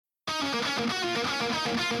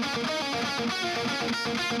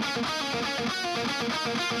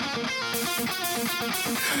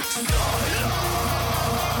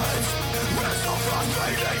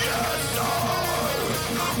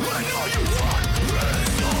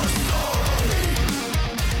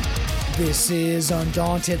This is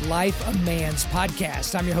Undaunted Life, a Man's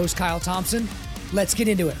Podcast. I'm your host, Kyle Thompson. Let's get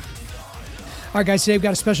into it. All right, guys, today we've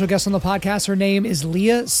got a special guest on the podcast. Her name is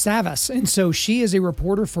LEAH SAVAS, and so she is a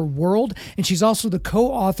reporter for World, and she's also the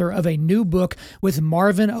co-author of a new book with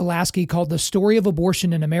Marvin Olasky called The Story of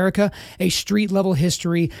Abortion in America, a Street-Level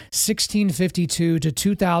History, 1652 to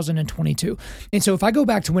 2022. And so if I go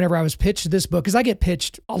back to whenever I was pitched this book, because I get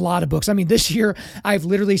pitched a lot of books. I mean, this year I've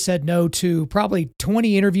literally said no to probably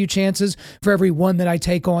 20 interview chances for every one that I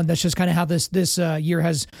take on. That's just kind of how this year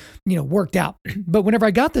has, worked out. But whenever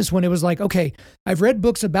I got this one, it was like, okay, I've read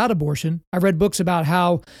books about abortion. I've read books about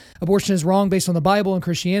how abortion is wrong based on the Bible and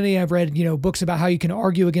Christianity. I've read, books about how you can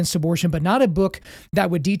argue against abortion, but not a book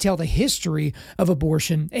that would detail the history of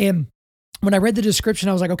abortion. And when I read the description,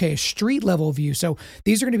 I was like, okay, a street level view. So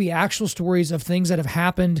these are going to be actual stories of things that have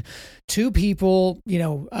happened to people,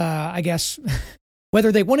 I guess, whether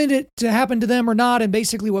they wanted it to happen to them or not, and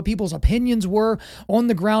basically what people's opinions were on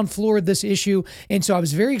the ground floor of this issue. And so I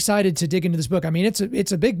was very excited to dig into this book. I mean, it's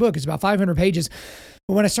a big book. It's about 500 pages.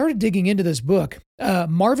 But when I started digging into this book,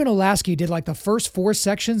 Marvin Olasky did like the first 4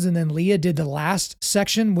 sections, and then LEAH did the last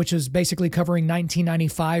section, which is basically covering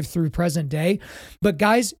 1995 through present day. But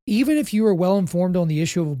guys, even if you were well informed on the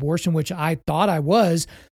issue of abortion, which I thought I was,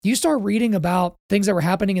 you start reading about things that were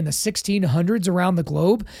happening in the 1600s around the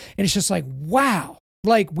globe, and it's just like, wow.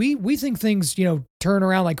 Like we think things, turn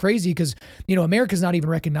around like crazy because, America's not even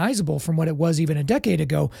recognizable from what it was even a decade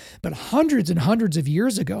ago, but hundreds and hundreds of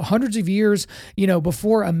years ago, hundreds of years,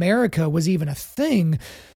 before America was even a thing.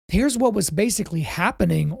 Here's what was basically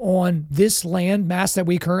happening on this land mass that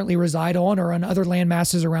we currently reside on or on other land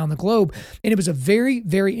masses around the globe. And it was a very,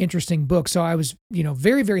 very interesting book. So I was,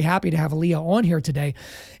 very, very happy to have LEAH on here today.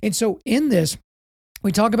 And so in this,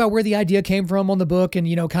 we talk about where the idea came from on the book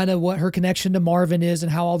and, kind of what her connection to Marvin is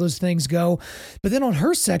and how all those things go. But then on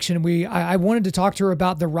her section, I wanted to talk to her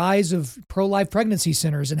about the rise of pro-life pregnancy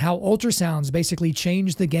centers and how ultrasounds basically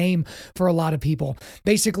changed the game for a lot of people.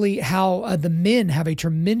 Basically how the men have a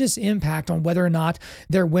tremendous impact on whether or not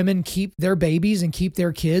their women keep their babies and keep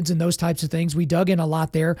their kids and those types of things. We dug in a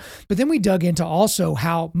lot there. But then we dug into also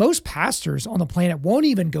how most pastors on the planet won't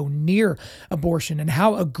even go near abortion and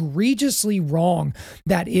how egregiously wrong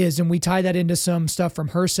that is. And we tie that into some stuff from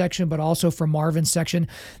her section, but also from Marvin's section.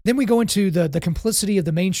 Then we go into the complicity of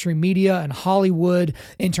the mainstream media and Hollywood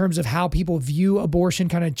in terms of how people view abortion,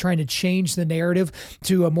 kind of trying to change the narrative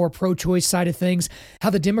to a more pro-choice side of things.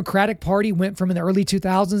 How the Democratic Party went from in the early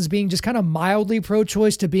 2000s being just kind of mildly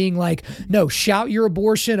pro-choice to being like, no, shout your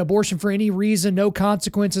abortion for any reason, no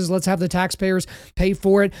consequences. Let's have the taxpayers pay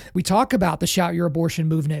for it. We talk about the shout your abortion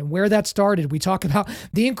movement and where that started. We talk about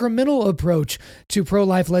the incremental approach to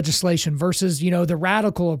pro-life legislation versus, the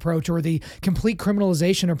radical approach or the complete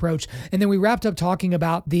criminalization approach. And then we wrapped up talking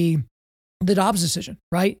about the Dobbs decision,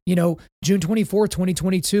 right? June 24th,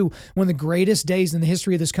 2022, one of the greatest days in the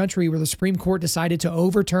history of this country where the Supreme Court decided to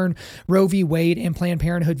overturn Roe v. Wade and Planned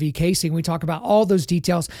Parenthood v. Casey. And we talk about all those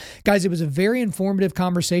details. Guys, it was a very informative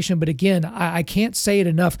conversation. But again, I can't say it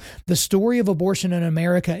enough. The Story of Abortion in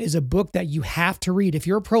America is a book that you have to read. If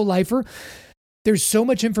you're a pro-lifer, there's so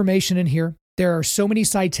much information in here. There are so many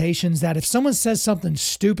citations that if someone says something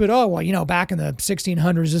stupid, back in the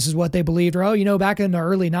 1600s, this is what they believed, or, back in the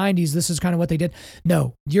early 90s, this is kind of what they did.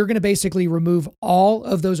 No, you're going to basically remove all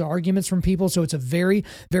of those arguments from people. So it's a very,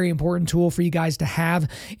 very important tool for you guys to have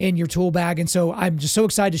in your tool bag. And so I'm just so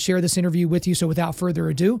excited to share this interview with you. So without further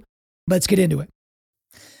ado, let's get into it.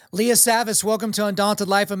 LEAH SAVAS, welcome to Undaunted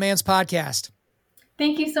Life, a Man's Podcast.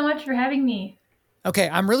 Thank you so much for having me. Okay,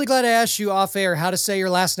 I'm really glad I asked you off air how to say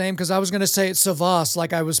your last name because I was going to say it SAVAS,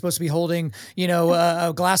 like I was supposed to be holding,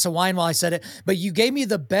 a glass of wine while I said it. But you gave me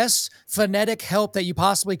the best phonetic help that you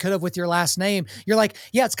possibly could have with your last name. You're like,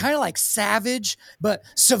 yeah, it's kind of like savage, but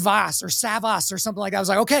SAVAS or something like that. I was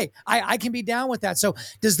like, okay, I can be down with that. So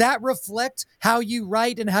does that reflect how you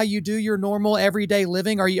write and how you do your normal everyday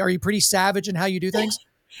living? Are you pretty savage in how you do things?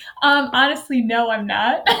 Honestly, no, I'm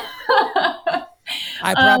not.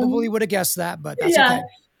 I probably would have guessed that, but that's okay.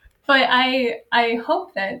 But I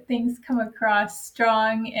hope that things come across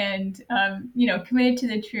strong and, committed to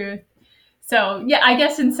the truth. So yeah, I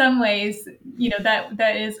guess in some ways,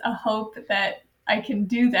 that is a hope that I can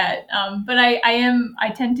do that. But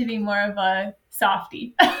I tend to be more of a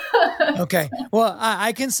softy. Okay. Well,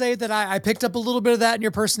 I can say that I picked up a little bit of that in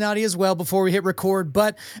your personality as well before we hit record,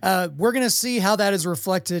 but we're going to see how that is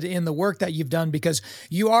reflected in the work that you've done, because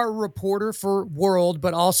you are a reporter for World,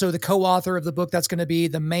 but also the co-author of the book that's going to be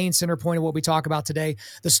the main center point of what we talk about today,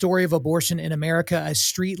 The Story of Abortion in America, a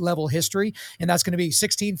Street Level History. And that's going to be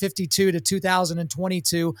 1652 to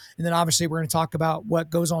 2022. And then obviously we're going to talk about what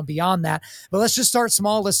goes on beyond that. But let's just start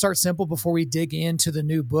small. Let's start simple before we dig into the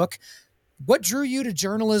new book. What drew you to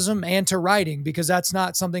journalism and to writing? Because that's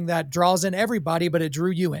not something that draws in everybody, but it drew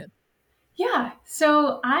you in. Yeah,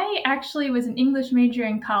 so I actually was an English major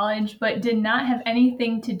in college, but did not have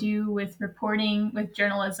anything to do with reporting, with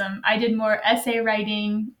journalism. I did more essay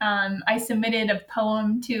writing. I submitted a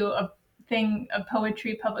poem to a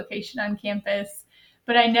poetry publication on campus,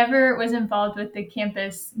 but I never was involved with the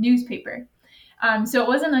campus newspaper. So it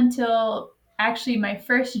wasn't until actually my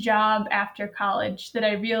first job after college that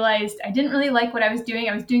I realized I didn't really like what I was doing.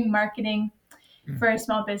 I was doing marketing for a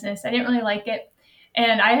small business. I didn't really like it.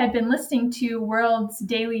 And I had been listening to World's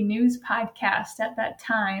daily news podcast at that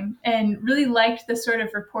time and really liked the sort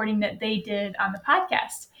of reporting that they did on the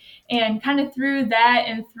podcast. And kind of through that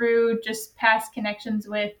and through just past connections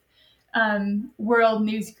with World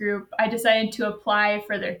News Group, I decided to apply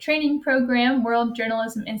for their training program, World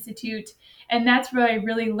Journalism Institute. And that's where I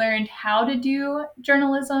really learned how to do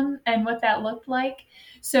journalism and what that looked like.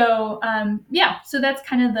 So, so that's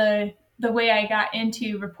kind of the way I got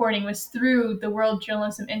into reporting, was through the World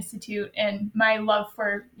Journalism Institute and my love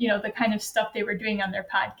for, the kind of stuff they were doing on their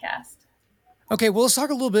podcast. Okay, well, let's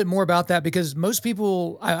talk a little bit more about that, because most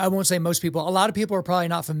people, I won't say most people, a lot of people are probably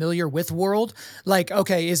not familiar with World. Like,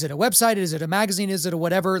 okay, is it a website? Is it a magazine? Is it a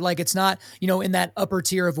whatever? Like, it's not, in that upper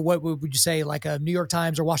tier of what would you say, like a New York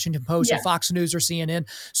Times or Washington Post or Fox News or CNN.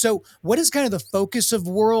 So what is kind of the focus of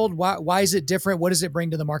World? Why is it different? What does it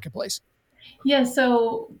bring to the marketplace? Yeah,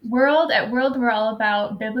 so at World, we're all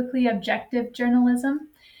about biblically objective journalism.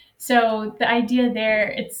 So the idea there,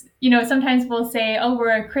 it's, sometimes we'll say, oh,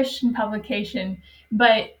 we're a Christian publication.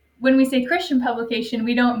 But when we say Christian publication,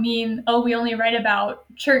 we don't mean, oh, we only write about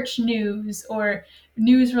church news or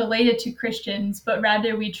news related to Christians, but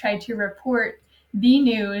rather we try to report the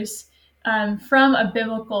news from a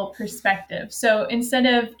biblical perspective. So instead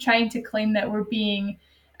of trying to claim that we're being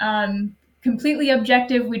completely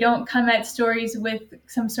objective, we don't come at stories with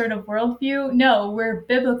some sort of worldview. No, we're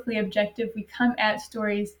biblically objective. We come at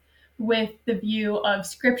stories with the view of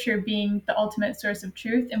Scripture being the ultimate source of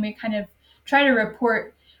truth, and we kind of try to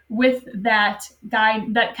report with that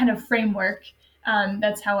guide, that kind of framework.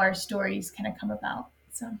 That's how our stories kind of come about.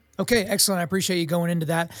 So. Okay, excellent. I appreciate you going into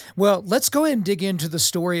that. Well, let's go ahead and dig into the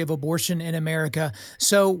story of abortion in America.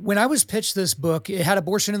 So when I was pitched this book, it had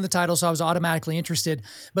abortion in the title, so I was automatically interested.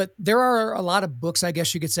 But there are a lot of books, I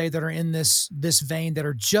guess you could say, that are in this vein that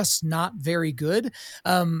are just not very good.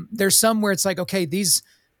 There's some where it's like, okay, these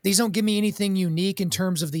don't give me anything unique in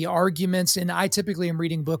terms of the arguments. And I typically am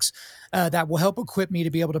reading books that will help equip me to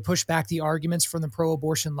be able to push back the arguments from the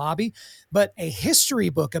pro-abortion lobby. But a history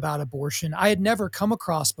book about abortion, I had never come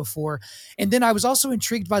across before. And then I was also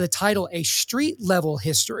intrigued by the title, A Street Level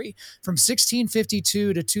History from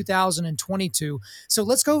 1652 to 2022. So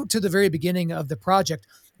let's go to the very beginning of the project.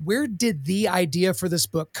 Where did the idea for this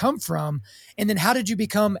book come from? And then how did you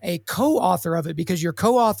become a co-author of it? Because you're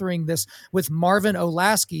co-authoring this with Marvin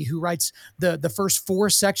Olasky, who writes the first 4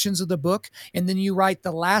 sections of the book. And then you write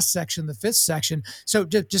the last section, the 5th section. So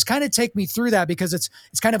just kind of take me through that, because it's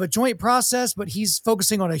kind of a joint process, but he's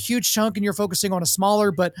focusing on a huge chunk and you're focusing on a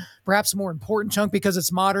smaller, but perhaps more important chunk because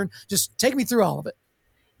it's modern. Just take me through all of it.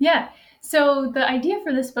 Yeah. So the idea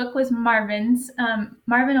for this book was Marvin's.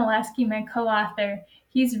 Marvin Olasky, my co-author,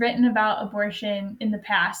 he's written about abortion in the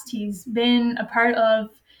past. He's been a part of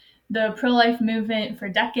the pro-life movement for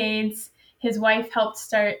decades. His wife helped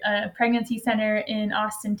start a pregnancy center in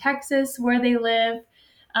Austin, Texas, where they live.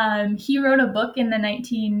 He wrote a book in the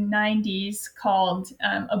 1990s called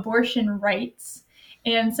Abortion Rights.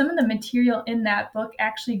 And some of the material in that book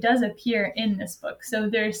actually does appear in this book. So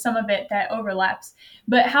there's some of it that overlaps.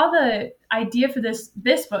 But how the idea for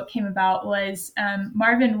this book came about was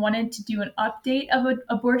Marvin wanted to do an update of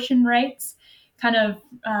abortion rights, kind of,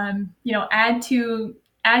 add to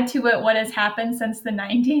what has happened since the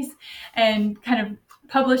 90s, and kind of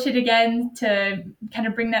publish it again to kind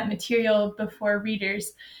of bring that material before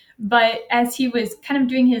readers. But as he was kind of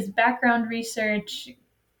doing his background research,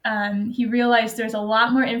 he realized there's a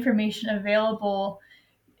lot more information available,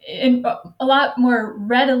 and a lot more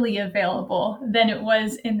readily available than it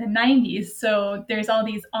was in the 90s. So there's all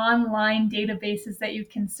these online databases that you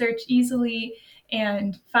can search easily,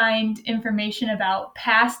 and find information about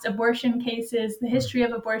past abortion cases, the history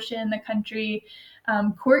of abortion in the country,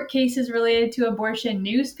 court cases related to abortion,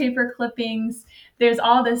 newspaper clippings. There's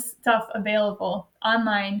all this stuff available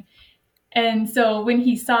online. And so when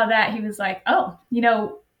he saw that, he was like, oh,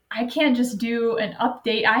 I can't just do an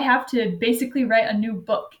update. I have to basically write a new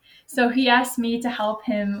book. So he asked me to help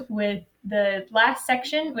him with the last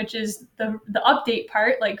section, which is the update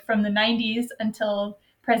part, like from the 90s until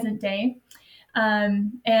present day.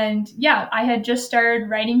 And yeah, I had just started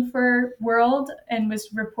writing for World and was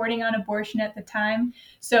reporting on abortion at the time.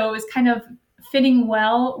 So it was kind of fitting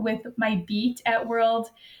well with my beat at World.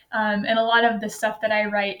 And a lot of the stuff that I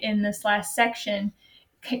write in this last section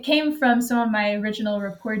came from some of my original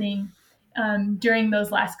reporting during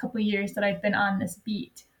those last couple of years that I've been on this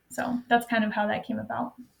beat. So that's kind of how that came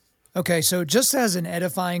about. Okay, so just as an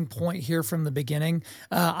edifying point here from the beginning,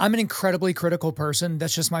 I'm an incredibly critical person.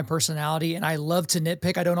 That's just my personality, and I love to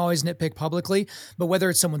nitpick. I don't always nitpick publicly, but whether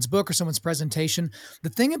it's someone's book or someone's presentation, the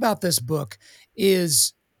thing about this book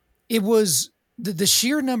is it was the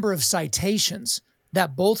sheer number of citations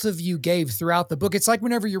that both of you gave throughout the book. It's like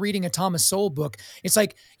whenever you're reading a Thomas Sowell book, it's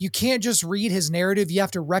like you can't just read his narrative. You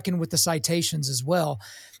have to reckon with the citations as well.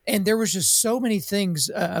 And there was just so many things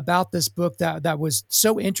about this book that was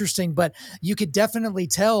so interesting, but you could definitely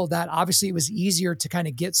tell that obviously it was easier to kind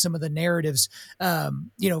of get some of the narratives,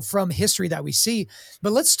 from history that we see.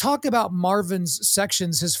 But let's talk about Marvin's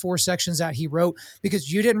sections, his 4 sections that he wrote,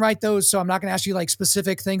 because you didn't write those. So I'm not going to ask you like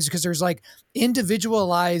specific things because there's like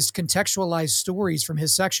individualized, contextualized stories from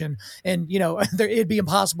his section. And, it'd be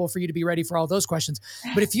impossible for you to be ready for all those questions.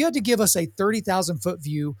 But if you had to give us a 30,000 foot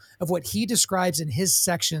view of what he describes in his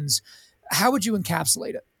section, how would you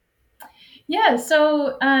encapsulate it? Yeah,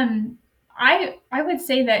 so I would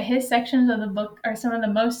say that his sections of the book are some of the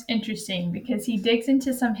most interesting because he digs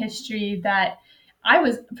into some history that I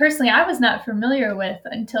was not familiar with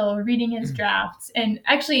until reading his drafts. And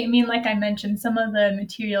actually, like I mentioned, some of the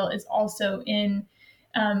material is also in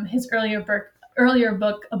his earlier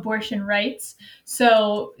book, Abortion Rights.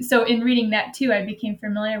 So in reading that too, I became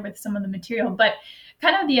familiar with some of the material. But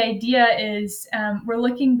kind of the idea is we're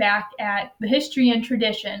looking back at the history and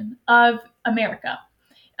tradition of America.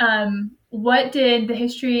 What did the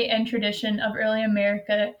history and tradition of early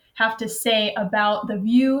America have to say about the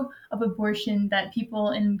view of abortion that people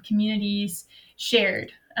in communities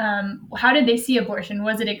shared? How did they see abortion?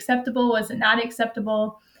 Was it acceptable? Was it not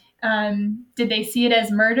acceptable? Did they see it as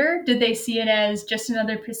murder? Did they see it as just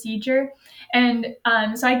another procedure? And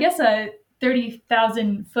so I guess a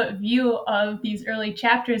 30,000 foot view of these early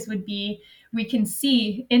chapters would be, we can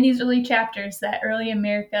see in these early chapters that early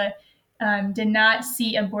America did not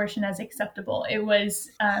see abortion as acceptable. It was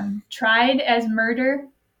tried as murder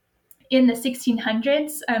in the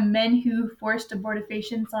 1600s. Men who forced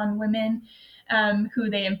abortifacients on women who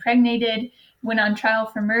they impregnated went on trial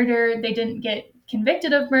for murder. They didn't get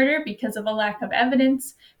convicted of murder because of a lack of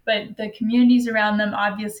evidence, but the communities around them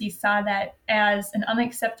obviously saw that as an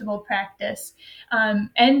unacceptable practice.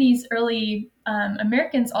 And these early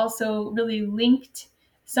Americans also really linked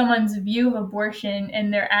someone's view of abortion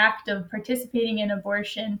and their act of participating in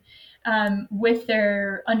abortion with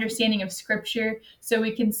their understanding of Scripture. So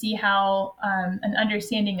we can see how an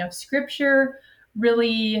understanding of Scripture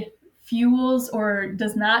really fuels or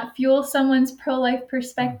does not fuel someone's pro-life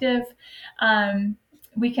perspective.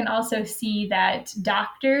 We can also see that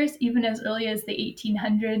doctors, even as early as the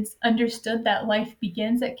 1800s, understood that life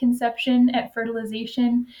begins at conception, at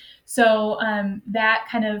fertilization. So that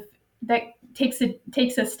takes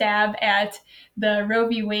a stab at the Roe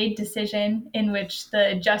v. Wade decision, in which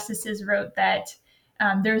the justices wrote that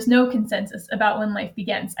there's no consensus about when life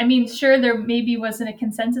begins. Sure, there maybe wasn't a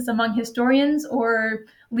consensus among historians or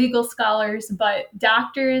legal scholars, but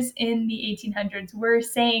doctors in the 1800s were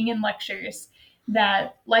saying in lectures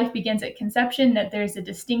that life begins at conception, that there's a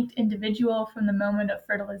distinct individual from the moment of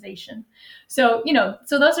fertilization. So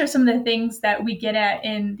those are some of the things that we get at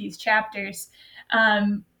in these chapters.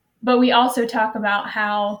 But we also talk about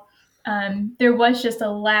how there was just a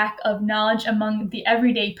lack of knowledge among the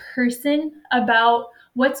everyday person about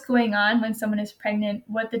what's going on when someone is pregnant,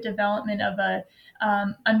 what the development of a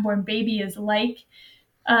unborn baby is like.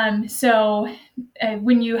 So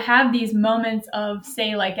when you have these moments of,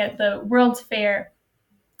 say, like at the World's Fair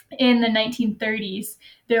in the 1930s,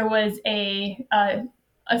 there was a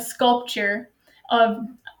sculpture of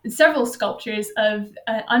several sculptures of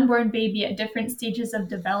an unborn baby at different stages of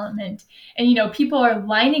development. And, people are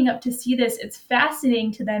lining up to see this. It's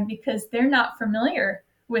fascinating to them because they're not familiar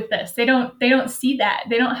with this. They don't see that.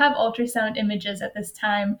 They don't have ultrasound images at this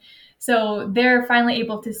time. So they're finally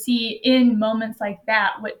able to see in moments like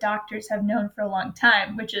that what doctors have known for a long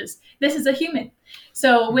time, which is this is a human.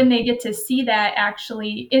 So when they get to see that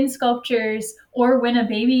actually in sculptures, or when a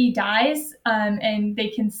baby dies, and they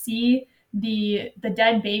can see the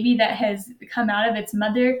dead baby that has come out of its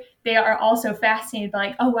mother, they are also fascinated by,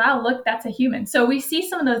 like, oh wow, look, that's a human. So we see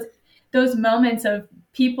some of those moments of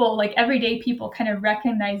people, like everyday people, kind of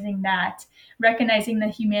recognizing the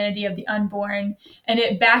humanity of the unborn, and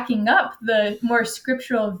it backing up the more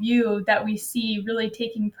scriptural view that we see really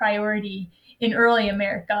taking priority in early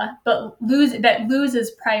America, but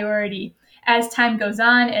loses priority as time goes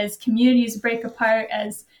on, as communities break apart,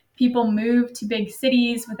 as people move to big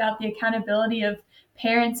cities without the accountability of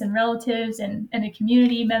parents and relatives and the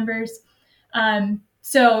community members.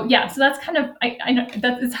 So that's kind of, I know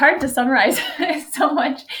that it's hard to summarize so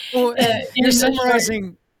much Well, in you're a short.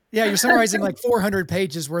 summarizing. Yeah, you're summarizing like 400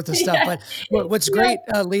 pages worth of stuff. Yeah, But what's yeah.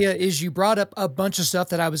 great, Leah, is you brought up a bunch of stuff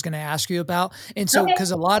that I was going to ask you about. And so, Okay.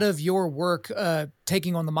 because a lot of your work,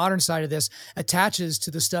 taking on the modern side of this, attaches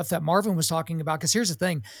to the stuff that Marvin was talking about. Because here's the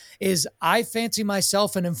thing: is I fancy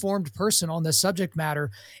myself an informed person on this subject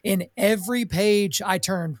matter. In every page I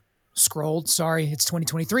turned. Scrolled, sorry, it's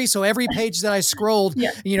 2023. So every page that I scrolled,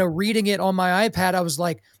 Yeah, reading it on my iPad, I was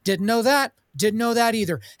like, didn't know that. Didn't know that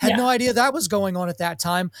either. Had yeah. no idea that was going on at that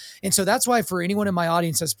time. And so that's why for anyone in my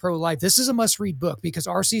audience that's pro-life, this is a must-read book, because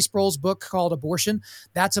R.C. Sproul's book called Abortion,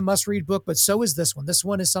 that's a must-read book, but so is this one. This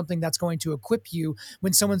one is something that's going to equip you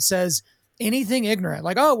when someone says anything ignorant,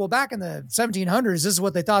 like, oh, well, back in the 1700s, this is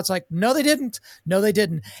what they thought. It's like, no, they didn't. No, they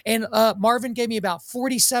didn't. And Marvin gave me about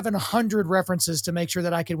 4,700 references to make sure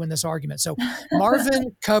that I could win this argument. So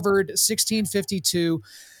Marvin covered 1652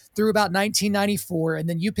 through about 1994. And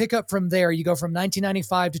then you pick up from there. You go from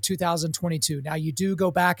 1995 to 2022. Now, you do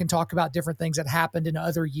go back and talk about different things that happened in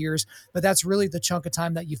other years, but that's really the chunk of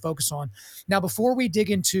time that you focus on. Now, before we dig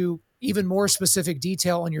into even more specific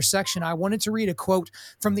detail on your section, I wanted to read a quote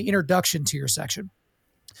from the introduction to your section.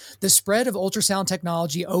 The spread of ultrasound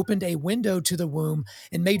technology opened a window to the womb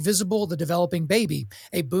and made visible the developing baby,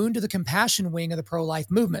 a boon to the compassion wing of the pro-life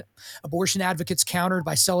movement. Abortion advocates countered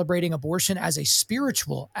by celebrating abortion as a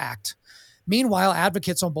spiritual act. Meanwhile,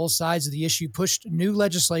 advocates on both sides of the issue pushed new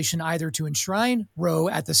legislation either to enshrine Roe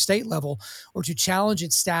at the state level or to challenge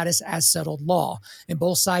its status as settled law, and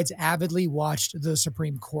both sides avidly watched the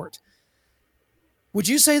Supreme Court. Would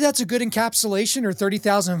you say that's a good encapsulation or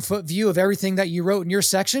 30,000 foot view of everything that you wrote in your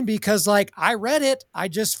section? Because I read it, I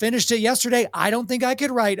just finished it yesterday. I don't think I could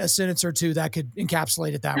write a sentence or two that could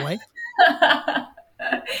encapsulate it that way.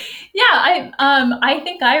 Yeah, I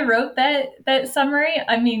think I wrote that summary.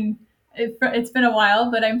 I mean, it's been a while,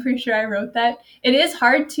 but I'm pretty sure I wrote that. It is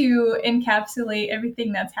hard to encapsulate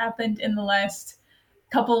everything that's happened in the last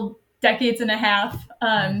couple decades and a half.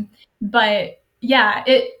 But yeah,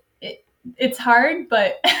 it's hard,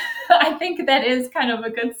 but I think that is kind of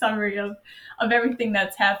a good summary of everything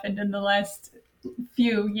that's happened in the last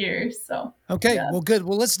few years. So Okay, yeah. well, good.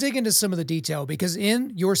 Well, let's dig into some of the detail, because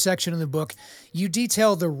in your section of the book, you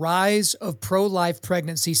detail the rise of pro-life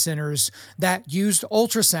pregnancy centers that used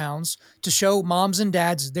ultrasounds to show moms and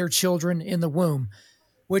dads their children in the womb,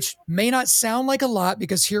 which may not sound like a lot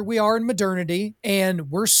because here we are in modernity and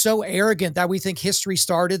we're so arrogant that we think history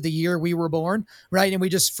started the year we were born, right? And we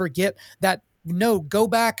just forget that, no, go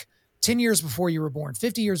back 10 years before you were born,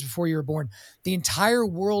 50 years before you were born. The entire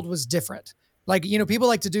world was different. Like, people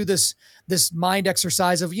like to do this mind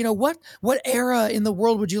exercise of, what era in the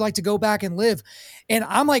world would you like to go back and live? And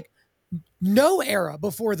I'm like, no era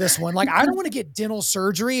before this one. Like, I don't want to get dental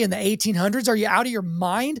surgery in the 1800s. Are you out of your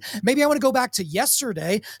mind? Maybe I want to go back to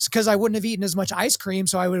yesterday because I wouldn't have eaten as much ice cream,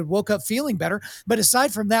 so I would have woke up feeling better. But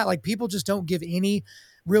aside from that, like, people just don't give any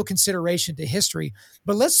real consideration to history.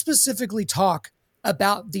 But let's specifically talk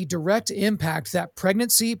about the direct impact that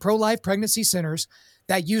pro-life pregnancy centers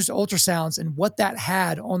that used ultrasounds and what that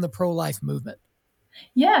had on the pro-life movement.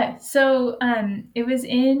 Yeah, so it was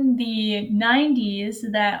in the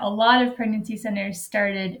 90s that a lot of pregnancy centers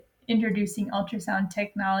started introducing ultrasound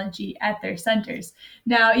technology at their centers.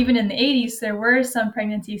 Now, even in the 80s, there were some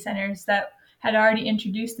pregnancy centers that had already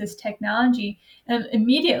introduced this technology, and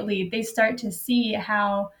immediately they start to see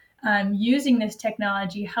how using this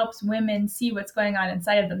technology helps women see what's going on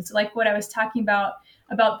inside of them. So, like what I was talking about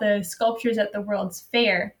the sculptures at the World's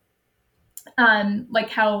Fair, like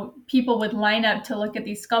how people would line up to look at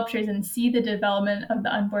these sculptures and see the development of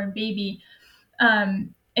the unborn baby.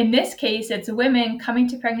 In this case, it's women coming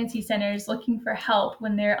to pregnancy centers looking for help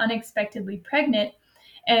when they're unexpectedly pregnant,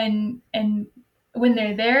 and when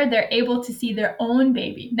they're there, they're able to see their own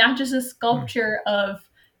baby, not just a sculpture of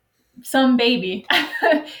some baby,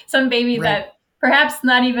 some baby Right. that perhaps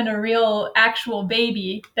not even a real actual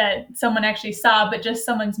baby that someone actually saw, but just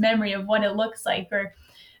someone's memory of what it looks like.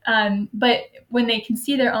 But when they can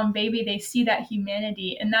see their own baby, they see that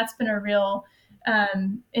humanity, and that's been a real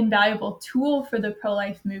invaluable tool for the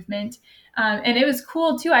pro-life movement. And it was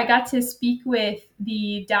cool too. I got to speak with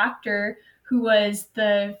the doctor who was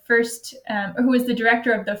who was the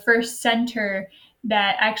director of the first center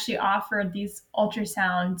that actually offered these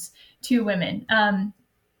ultrasounds to women.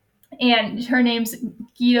 And her name's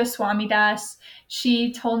Geeta Swamidas.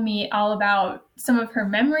 She told me all about some of her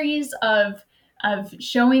memories of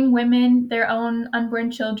showing women their own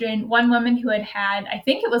unborn children. One woman who had, I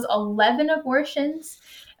think it was 11 abortions.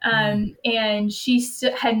 And she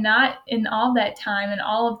had not, in all that time and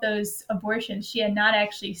all of those abortions, she had not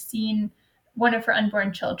actually seen one of her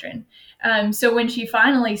unborn children. So when she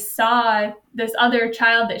finally saw this other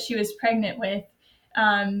child that she was pregnant with,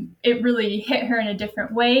 it really hit her in a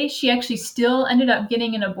different way. She actually still ended up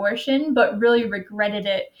getting an abortion, but really regretted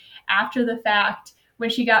it after the fact. When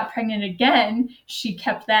she got pregnant again, she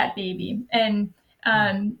kept that baby. And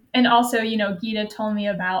also, Geeta told me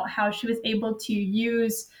about how she was able to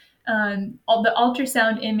use the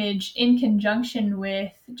ultrasound image in conjunction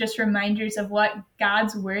with just reminders of what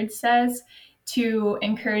God's word says to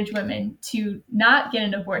encourage women to not get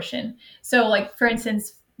an abortion. So, like, for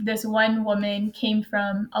instance, this one woman came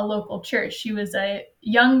from a local church. She was a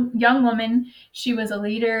young woman. She was a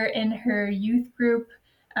leader in her youth group,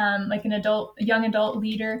 like a young adult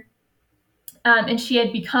leader, and she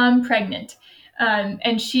had become pregnant.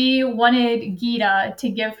 And she wanted Geeta to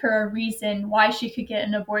give her a reason why she could get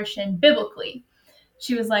an abortion biblically.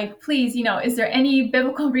 She was like, please, is there any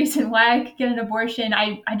biblical reason why I could get an abortion?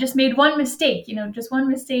 I just made one mistake, just one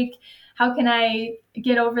mistake. How can I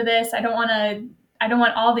get over this? I don't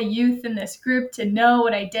want all the youth in this group to know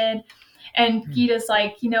what I did. And Geeta's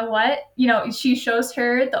like, you know what? She shows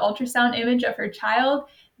her the ultrasound image of her child.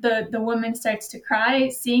 The woman starts to cry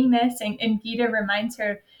seeing this, and Geeta reminds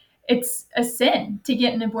her it's a sin to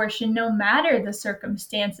get an abortion, no matter the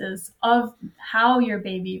circumstances of how your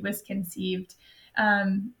baby was conceived.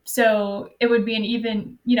 So it would be an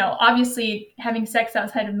even, obviously having sex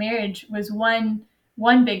outside of marriage was one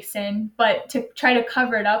big sin, but to try to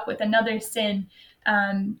cover it up with another sin,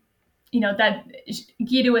 that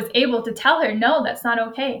Geeta was able to tell her, no, that's not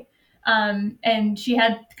okay. And she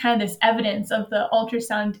had kind of this evidence of the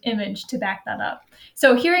ultrasound image to back that up.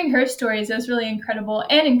 So hearing her stories was really incredible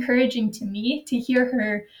and encouraging to me to hear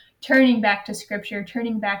her turning back to scripture,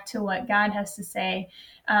 turning back to what God has to say.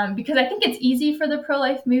 Because I think it's easy for the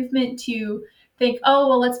pro-life movement to think, oh,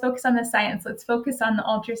 well, let's focus on the science. Let's focus on the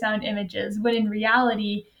ultrasound images. When in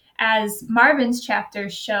reality, as Marvin's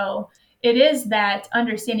chapters show, it is that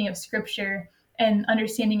understanding of scripture and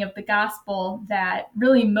understanding of the gospel that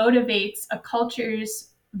really motivates a culture's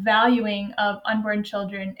valuing of unborn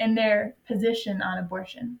children and their position on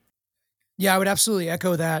abortion. Yeah, I would absolutely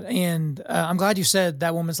echo that. And I'm glad you said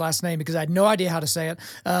that woman's last name because I had no idea how to say it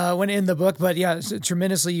when in the book. But yeah, it's a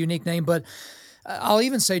tremendously unique name. But I'll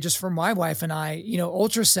even say just for my wife and I,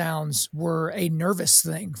 ultrasounds were a nervous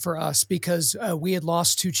thing for us because we had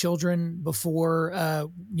lost two children before,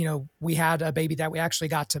 we had a baby that we actually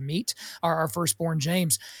got to meet, our firstborn,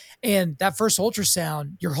 James. And that first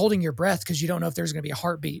ultrasound, you're holding your breath because you don't know if there's going to be a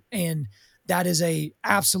heartbeat. And that is a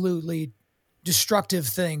absolutely destructive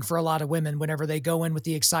thing for a lot of women whenever they go in with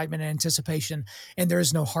the excitement and anticipation and there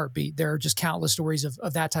is no heartbeat. There are just countless stories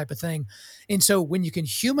of that type of thing. And so when you can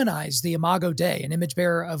humanize the Imago Dei, an image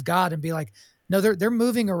bearer of God, and be like, no, they're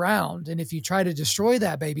moving around. And if you try to destroy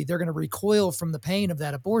that baby, they're going to recoil from the pain of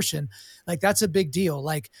that abortion. Like that's a big deal.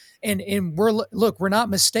 Like, and we're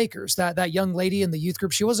not mistakers. That young lady in the youth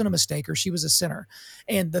group, she wasn't a mistaker. She was a sinner.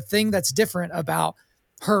 And the thing that's different about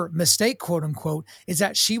her mistake, quote unquote, is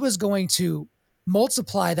that she was going to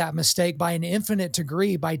multiply that mistake by an infinite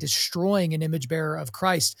degree by destroying an image bearer of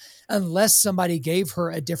Christ, unless somebody gave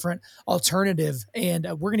her a different alternative. And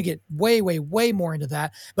we're going to get way, way, way more into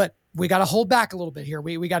that, but we got to hold back a little bit here.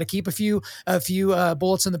 We got to keep a few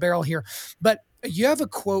bullets in the barrel here, but you have a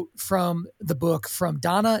quote from the book from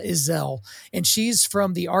Donna Izell, and she's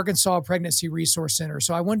from the Arkansas Pregnancy Resource Center.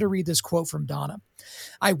 So I wanted to read this quote from Donna.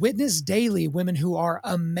 I witness daily women who are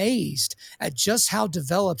amazed at just how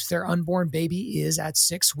developed their unborn baby is at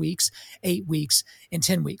 6 weeks, 8 weeks, and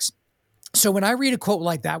 10 weeks. So when I read a quote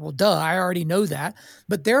like that, well, duh, I already know that.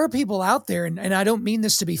 But there are people out there, and I don't mean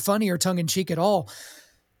this to be funny or tongue in cheek at all.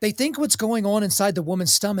 They think what's going on inside the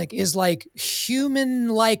woman's stomach is like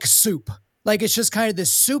human-like soup. Like it's just kind of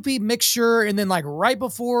this soupy mixture. And then like right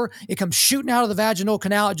before it comes shooting out of the vaginal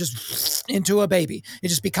canal, it just into a baby. It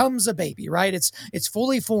just becomes a baby, right? It's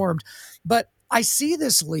fully formed. But I see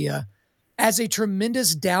this, Leah, as a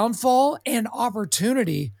tremendous downfall and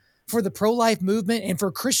opportunity for the pro-life movement and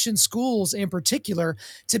for Christian schools in particular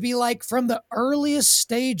to be like, from the earliest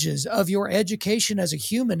stages of your education as a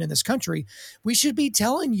human in this country, we should be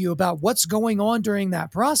telling you about what's going on during that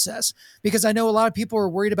process. Because I know a lot of people are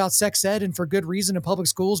worried about sex ed, and for good reason, in public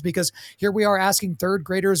schools, because here we are asking third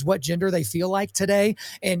graders what gender they feel like today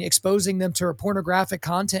and exposing them to pornographic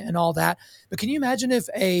content and all that. But can you imagine if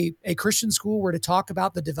a Christian school were to talk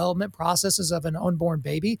about the development processes of an unborn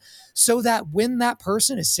baby, so that when that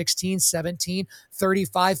person is 16, 17,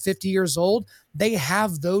 35, 50 years old, they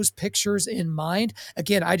have those pictures in mind?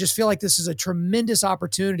 Again, I just feel like this is a tremendous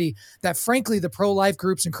opportunity that, frankly, the pro-life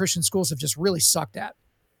groups and Christian schools have just really sucked at.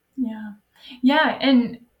 Yeah. Yeah.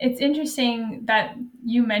 And it's interesting that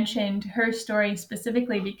you mentioned her story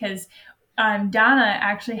specifically because Donna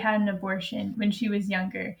actually had an abortion when she was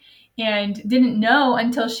younger and didn't know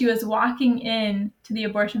until she was walking in to the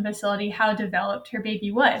abortion facility how developed her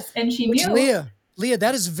baby was. And she Which, knew. Leah,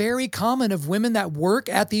 that is very common of women that work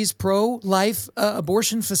at these pro-life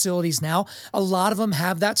abortion facilities now. A lot of them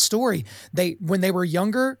have that story. When they were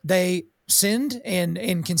younger, they sinned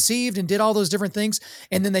and conceived and did all those different things,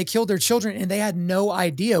 and then they killed their children, and they had no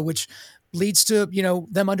idea, which leads to,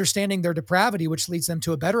 them understanding their depravity, which leads them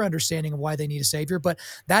to a better understanding of why they need a savior. But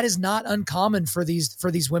that is not uncommon for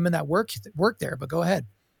these women that work there. But go ahead.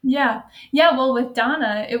 Yeah. Yeah. Well, with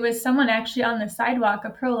Donna, it was someone actually on the sidewalk, a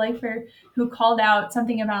pro-lifer, who called out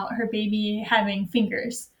something about her baby having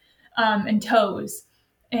fingers and toes.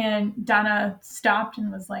 And Donna stopped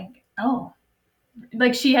and was like, oh,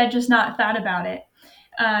 like she had just not thought about it.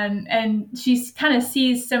 And she kind of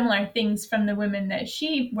sees similar things from the women that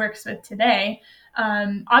she works with today.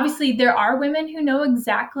 Obviously, there are women who know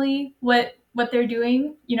exactly what they're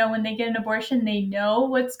doing. When they get an abortion, they know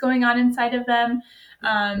what's going on inside of them.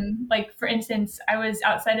 Like, for instance, I was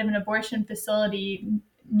outside of an abortion facility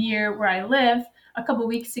near where I live a couple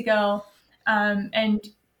weeks ago, and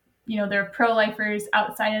there are pro-lifers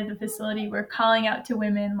outside of the facility were calling out to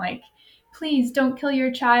women like, please don't kill your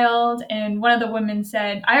child. And one of the women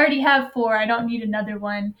said, I already have 4. I don't need another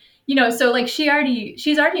one. So like she's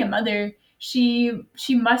already a mother. She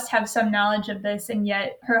must have some knowledge of this, and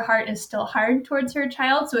yet her heart is still hard towards her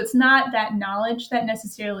child. So it's not that knowledge that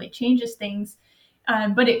necessarily changes things.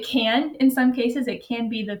 But it can, in some cases, it can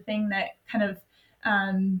be the thing that kind of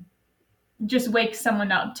just wakes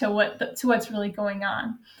someone up to what's really going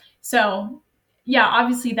on. So yeah,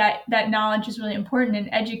 obviously that knowledge is really important, and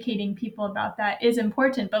educating people about that is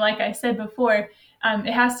important. But like I said before,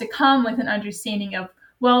 it has to come with an understanding of,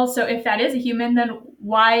 well, so if that is a human, then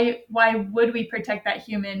why would we protect that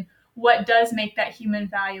human? What does make that human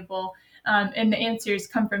valuable? And the answers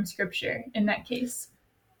come from Scripture in that case.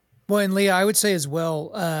 Well, and Leah, I would say as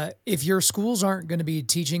well, if your schools aren't going to be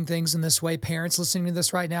teaching things in this way, parents listening to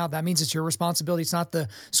this right now, that means it's your responsibility. It's not the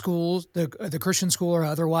school, the Christian school or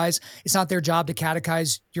otherwise. It's not their job to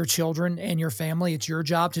catechize your children and your family. It's your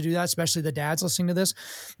job to do that, especially the dads listening to this.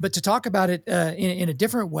 But to talk about it in a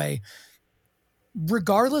different way,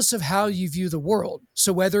 regardless of how you view the world.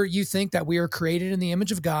 So whether you think that we are created in the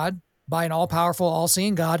image of God by an all-powerful,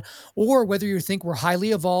 all-seeing God, or whether you think we're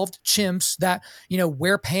highly evolved chimps that,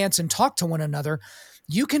 wear pants and talk to one another,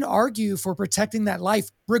 you can argue for protecting that life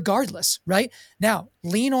regardless, right? Now,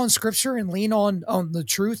 lean on Scripture and lean on the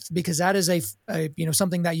truth, because that is a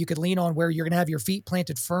something that you could lean on where you're going to have your feet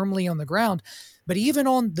planted firmly on the ground. But even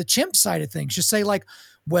on the chimp side of things, just say like,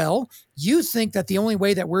 well, you think that the only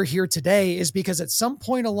way that we're here today is because at some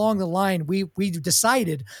point along the line, we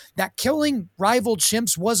decided that killing rival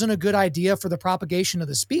chimps wasn't a good idea for the propagation of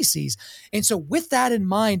the species. And so with that in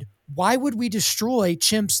mind, why would we destroy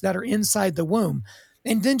chimps that are inside the womb?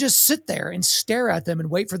 And then just sit there and stare at them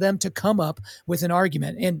and wait for them to come up with an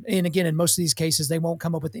argument. And again, in most of these cases, they won't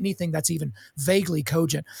come up with anything that's even vaguely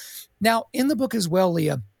cogent. Now, in the book as well,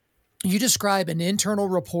 Leah, you describe an internal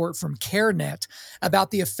report from CareNet about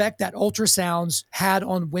the effect that ultrasounds had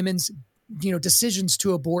on women's decisions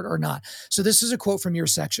to abort or not. So this is a quote from your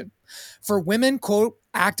section. For women, quote,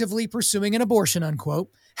 actively pursuing an abortion, unquote.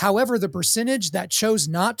 However, the percentage that chose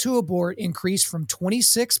not to abort increased from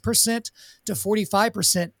 26% to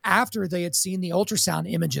 45% after they had seen the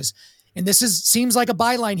ultrasound images. And this seems like a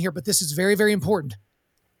byline here, but this is very, very important.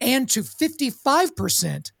 And to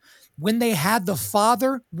 55% when they had the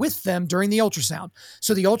father with them during the ultrasound.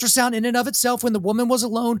 So the ultrasound in and of itself, when the woman was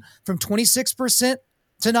alone, from 26%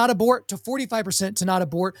 to not abort to 45% to not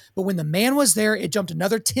abort. But when the man was there, it jumped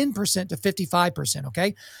another 10% to 55%.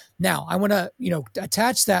 Okay. Now I want to,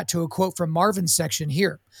 attach that to a quote from Marvin's section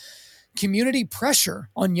here. Community pressure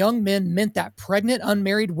on young men meant that pregnant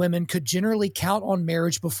unmarried women could generally count on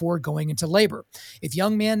marriage before going into labor. If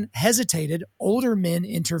young men hesitated, older men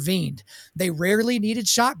intervened. They rarely needed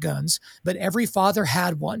shotguns, but every father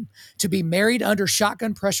had one. To be married under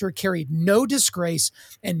shotgun pressure carried no disgrace,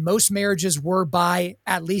 and most marriages were by,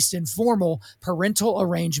 at least informal, parental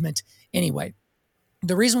arrangement anyway.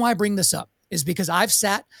 The reason why I bring this up is because I've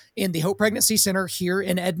sat in the Hope Pregnancy Center here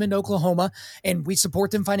in Edmond, Oklahoma, and we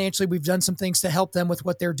support them financially. We've done some things to help them with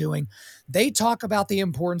what they're doing. They talk about the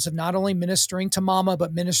importance of not only ministering to mama,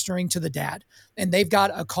 but ministering to the dad. And they've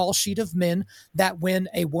got a call sheet of men that when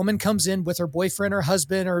a woman comes in with her boyfriend or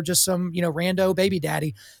husband or just some, rando baby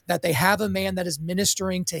daddy, that they have a man that is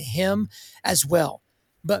ministering to him as well.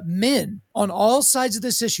 But men on all sides of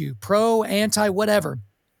this issue, pro, anti, whatever,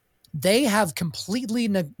 they have completely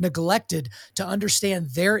neglected to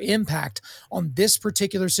understand their impact on this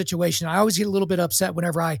particular situation. I always get a little bit upset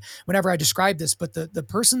whenever I describe this, but the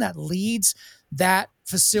person that leads that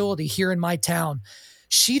facility here in my town,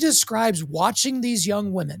 she describes watching these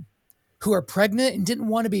young women who are pregnant and didn't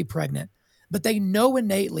want to be pregnant, but they know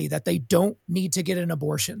innately that they don't need to get an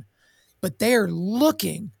abortion, but they are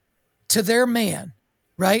looking to their man,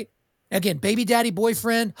 right? Again, baby daddy,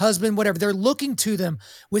 boyfriend, husband, whatever. They're looking to them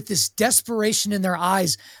with this desperation in their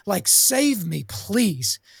eyes, like, save me,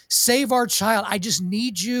 please. Save our child. I just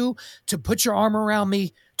need you to put your arm around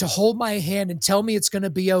me, to hold my hand and tell me it's going to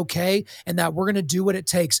be okay and that we're going to do what it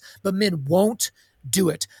takes. But men won't do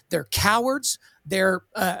it. They're cowards. They're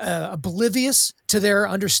oblivious to their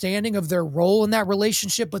understanding of their role in that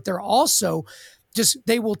relationship, but they're also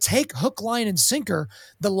they will take hook, line, and sinker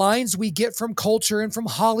the lines we get from culture and from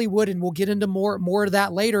Hollywood, and we'll get into more of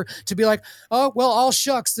that later, to be like, oh, well, all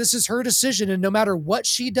shucks, this is her decision, and no matter what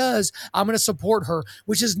she does, I'm going to support her,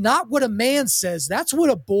 which is not what a man says. That's what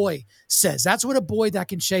a boy says. That's what a boy that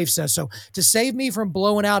can shave says. So to save me from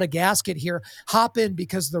blowing out a gasket here, hop in,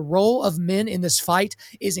 because the role of men in this fight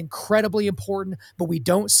is incredibly important, but we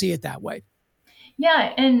don't see it that way.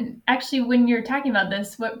 Yeah, and actually, when you're talking about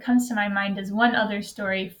this, what comes to my mind is one other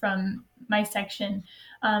story from my section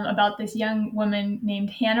about this young woman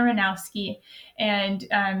named Hannah Ranowski, and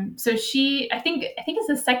so I think it's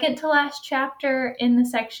the second to last chapter in the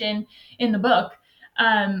section in the book.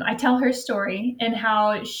 I tell her story and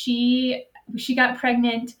how she got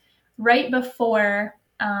pregnant right before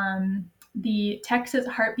the Texas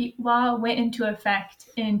heartbeat law went into effect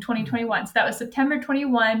in 2021. So that was September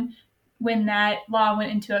 21 when that law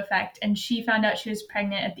went into effect, and she found out she was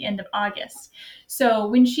pregnant at the end of August. So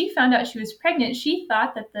when she found out she was pregnant, she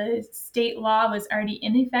thought that the state law was already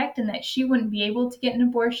in effect and that she wouldn't be able to get an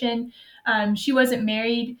abortion. She wasn't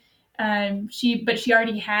married, but she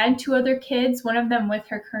already had two other kids, one of them with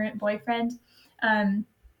her current boyfriend.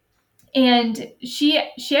 And she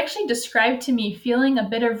actually described to me feeling a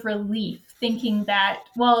bit of relief, thinking that,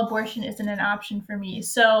 well, abortion isn't an option for me.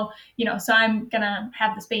 So I'm going to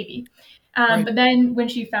have this baby. Right. But then when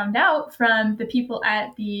she found out from the people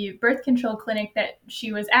at the birth control clinic that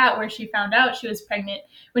she was at, where she found out she was pregnant,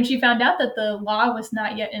 when she found out that the law was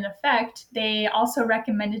not yet in effect, they also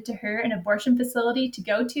recommended to her an abortion facility to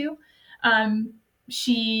go to.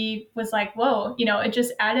 She was like, whoa, it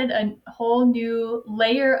just added a whole new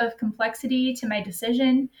layer of complexity to my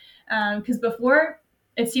decision. Because before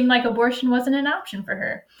it seemed like abortion wasn't an option for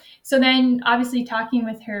her. So then obviously talking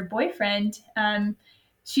with her boyfriend,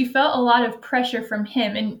 she felt a lot of pressure from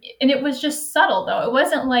him. And it was just subtle, though. It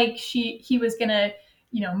wasn't like he was going to,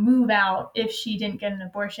 move out if she didn't get an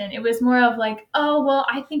abortion. It was more of like, oh, well,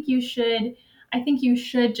 I think you should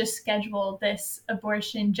just schedule this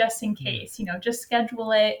abortion just in case, just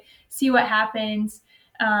schedule it, see what happens.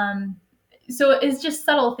 So it's just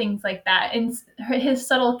subtle things like that. And his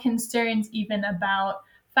subtle concerns even about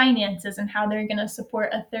finances and how they're going to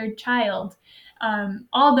support a third child.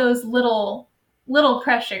 All those little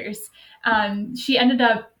pressures. She ended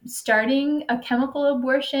up starting a chemical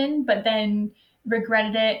abortion, but then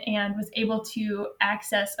regretted it and was able to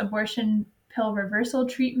access abortion pill reversal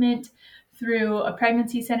treatment through a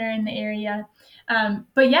pregnancy center in the area.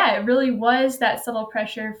 But yeah, it really was that subtle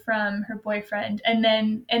pressure from her boyfriend. And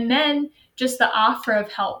then just the offer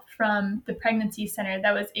of help from the pregnancy center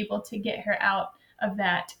that was able to get her out of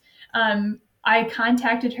that. I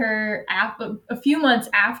contacted her a few months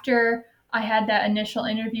after I had that initial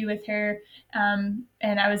interview with her, and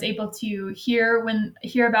I was able to hear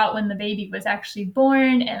about when the baby was actually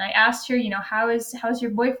born. And I asked her, how's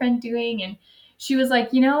your boyfriend doing? And she was like,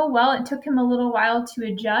 well, it took him a little while to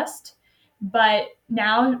adjust, but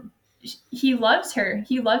now he loves her.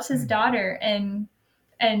 He loves his daughter, and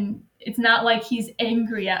it's not like he's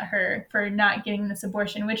angry at her for not getting this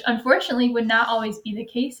abortion, which unfortunately would not always be the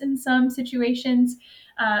case in some situations.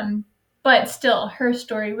 But still, her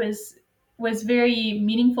story was very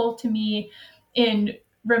meaningful to me in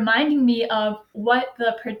reminding me of what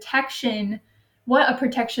a protection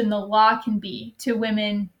the law can be to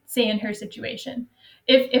women, say in her situation.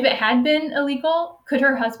 If it had been illegal, could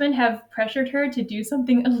her husband have pressured her to do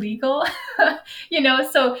something illegal?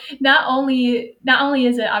 So not only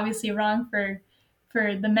is it obviously wrong for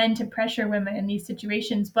the men to pressure women in these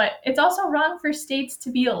situations, but it's also wrong for states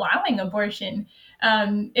to be allowing abortion.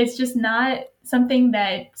 It's just not something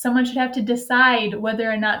that someone should have to decide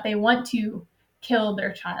whether or not they want to kill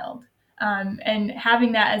their child. And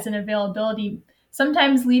having that as an availability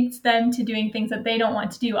sometimes leads them to doing things that they don't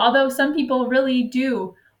want to do. Although some people really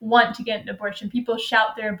do want to get an abortion, people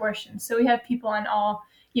shout their abortions. So we have people on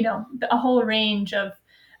a whole range of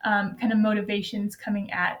kind of motivations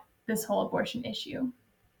coming at this whole abortion issue.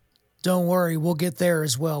 Don't worry, we'll get there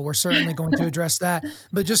as well. We're certainly going to address that.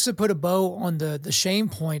 But just to put a bow on the shame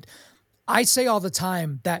point, I say all the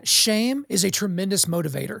time that shame is a tremendous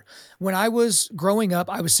motivator. When I was growing up,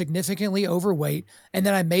 I was significantly overweight, and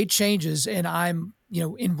then I made changes, and I'm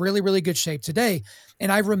in really, really good shape today.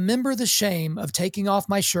 And I remember the shame of taking off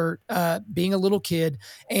my shirt, being a little kid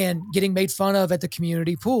and getting made fun of at the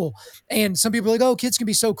community pool. And some people are like, oh, kids can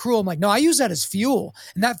be so cruel. I'm like, no, I use that as fuel.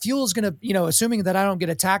 And that fuel is going to, assuming that I don't get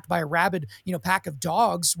attacked by a rabid, pack of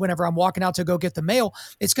dogs whenever I'm walking out to go get the mail,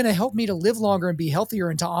 it's going to help me to live longer and be healthier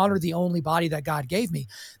and to honor the only body that God gave me.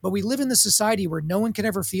 But we live in this society where no one can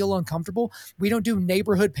ever feel uncomfortable. We don't do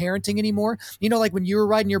neighborhood parenting anymore. Like when you were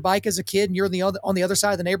riding your bike as a kid and you're on the other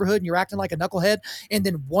side of the neighborhood and you're acting like a knucklehead, and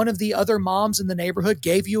then one of the other moms in the neighborhood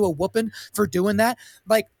gave you a whooping for doing that.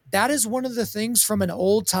 Like, that is one of the things from an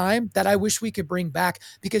old time that I wish we could bring back,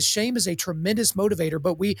 because shame is a tremendous motivator.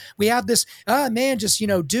 But we have this, man, just,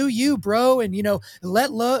 do you, bro. And,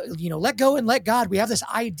 let go and let God. We have this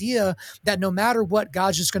idea that no matter what,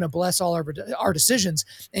 God's just going to bless all our decisions.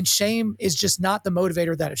 And shame is just not the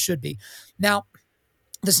motivator that it should be. Now,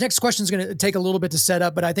 this next question is going to take a little bit to set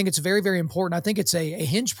up, but I think it's very, very important. I think it's a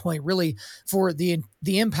hinge point really for the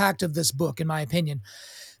impact of this book, in my opinion.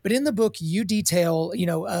 But in the book, you detail,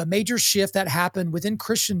 a major shift that happened within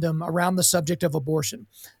Christendom around the subject of abortion.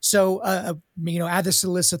 So, add this to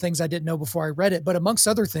the list of things I didn't know before I read it. But amongst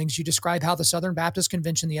other things, you describe how the Southern Baptist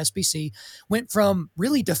Convention, the SBC, went from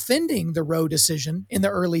really defending the Roe decision in the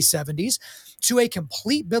early 70s to a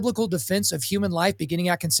complete biblical defense of human life beginning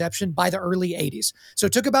at conception by the early 80s. So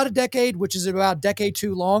it took about a decade, which is about a decade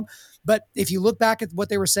too long. But if you look back at what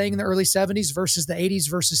they were saying in the early 70s versus the 80s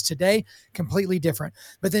versus today, completely different.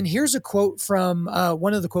 But then here's a quote from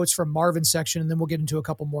one of the quotes from Marvin's section, and then we'll get into a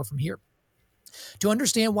couple more from here. To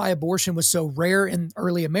understand why abortion was so rare in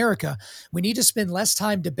early America, we need to spend less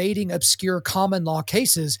time debating obscure common law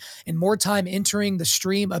cases and more time entering the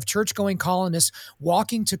stream of church-going colonists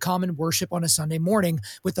walking to common worship on a Sunday morning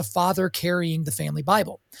with the father carrying the family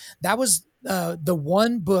Bible. That was the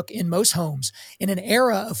one book in most homes. In an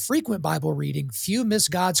era of frequent Bible reading, few miss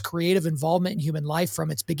God's creative involvement in human life from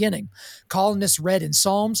its beginning. Colonists read in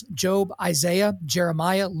Psalms, Job, Isaiah,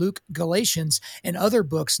 Jeremiah, Luke, Galatians, and other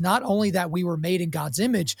books, not only that we were made in God's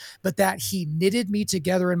image, but that he knitted me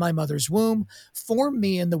together in my mother's womb, formed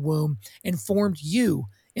me in the womb, and formed you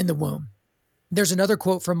in the womb. There's another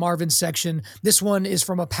quote from Marvin's section. This one is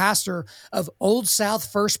from a pastor of Old South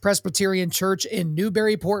First Presbyterian Church in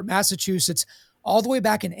Newburyport, Massachusetts, all the way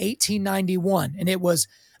back in 1891. And it was,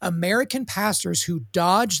 American pastors who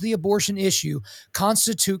dodge the abortion issue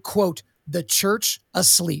constitute, quote, the church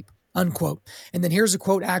asleep, unquote. And then here's a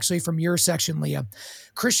quote actually from your section, Leah.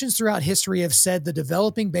 Christians throughout history have said the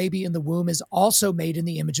developing baby in the womb is also made in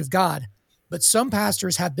the image of God. But some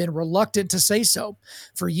pastors have been reluctant to say so.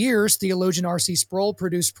 For years, theologian R.C. Sproul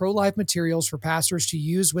produced pro-life materials for pastors to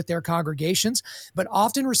use with their congregations, but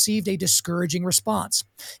often received a discouraging response.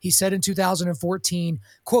 He said in 2014,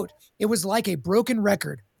 quote, it was like a broken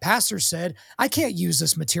record. Pastors said, I can't use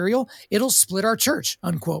this material. It'll split our church,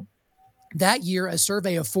 unquote. That year, a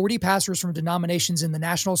survey of 40 pastors from denominations in the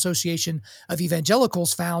National Association of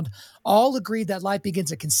Evangelicals found all agreed that life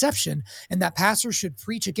begins at conception and that pastors should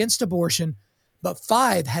preach against abortion, but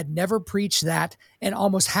 5 had never preached that, and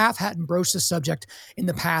almost half hadn't broached the subject in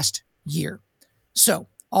the past year. So,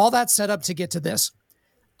 all that set up to get to this.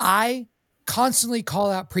 I constantly call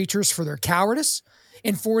out preachers for their cowardice,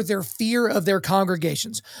 and for their fear of their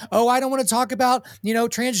congregations. Oh, I don't want to talk about,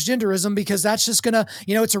 transgenderism because that's just going to,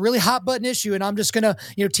 it's a really hot button issue. And I'm just going to,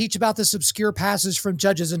 teach about this obscure passage from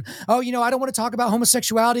Judges. And, I don't want to talk about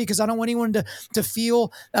homosexuality because I don't want anyone to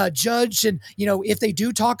feel judged. And, if they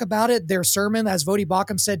do talk about it, their sermon, as Vodi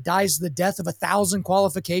Bakum said, dies the death of 1,000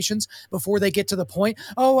 qualifications before they get to the point.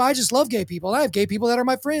 Oh, I just love gay people. I have gay people that are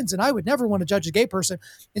my friends and I would never want to judge a gay person.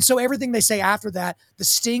 And so everything they say after that, the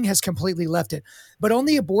sting has completely left it. But on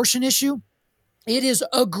the abortion issue, it is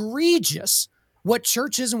egregious what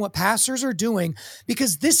churches and what pastors are doing,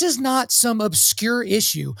 because this is not some obscure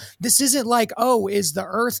issue. This isn't like, oh, is the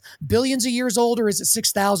earth billions of years old or is it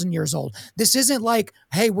 6,000 years old? This isn't like,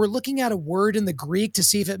 hey, we're looking at a word in the Greek to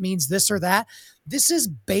see if it means this or that. This is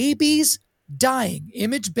babies dying,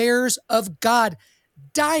 image bearers of God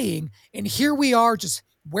dying. And here we are just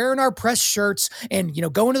wearing our press shirts and,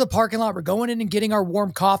 going to the parking lot. We're going in and getting our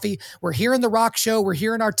warm coffee. We're hearing the rock show. We're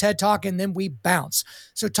hearing our TED Talk, and then we bounce.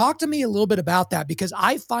 So talk to me a little bit about that, because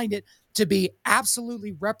I find it to be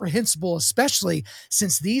absolutely reprehensible, especially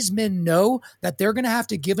since these men know that they're going to have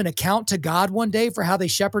to give an account to God one day for how they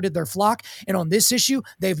shepherded their flock. And on this issue,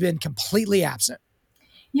 they've been completely absent.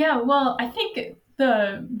 Yeah, well, I think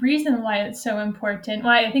the reason why it's so important,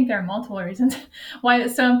 well, I think there are multiple reasons why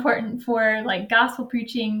it's so important for like gospel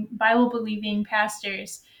preaching, Bible believing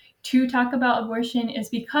pastors to talk about abortion is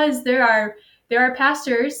because there are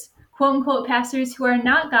pastors, quote unquote pastors, who are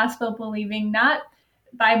not gospel believing, not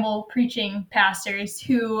Bible preaching pastors,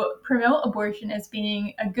 who promote abortion as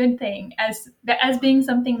being a good thing, as being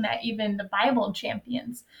something that even the Bible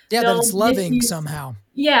champions. Yeah, that it's loving somehow.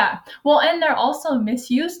 Yeah. Well, and they're also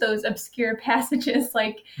misuse those obscure passages.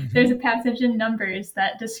 Like there's a passage in Numbers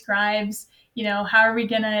that describes, how are we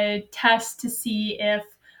going to test to see if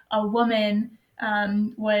a woman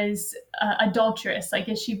was adulterous? Like,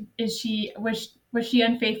 was she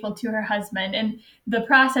unfaithful to her husband? And the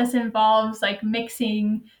process involves like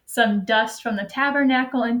mixing some dust from the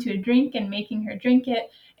tabernacle into a drink and making her drink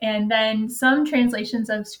it. And then some translations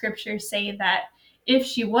of scripture say that if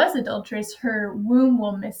she was adulterous, her womb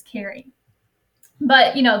will miscarry.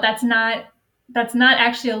 But, that's not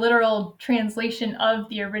actually a literal translation of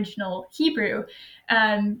the original Hebrew.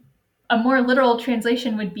 A more literal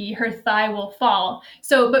translation would be her thigh will fall.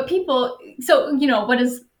 So what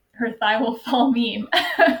does her thigh will fall mean?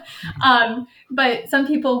 But some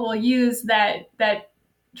people will use that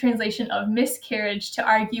translation of miscarriage to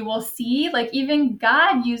argue, well, see, like even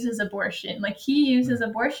God uses abortion. Like he uses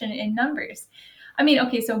abortion in Numbers. I mean,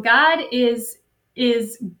 okay, so God is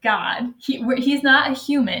God. He's not a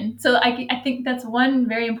human. So I think that's one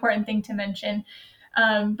very important thing to mention.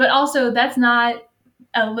 But also that's not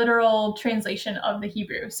a literal translation of the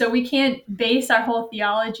Hebrew. So we can't base our whole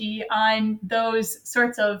theology on those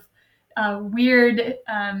sorts of weird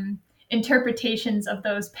interpretations of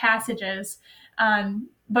those passages.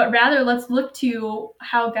 But rather, let's look to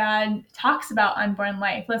how God talks about unborn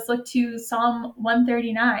life. Let's look to Psalm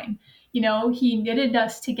 139. He knitted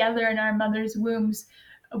us together in our mother's wombs.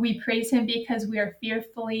 We praise him because we are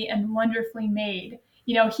fearfully and wonderfully made.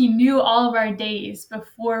 He knew all of our days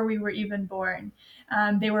before we were even born.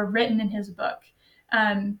 They were written in his book.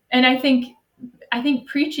 And I think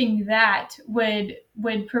preaching that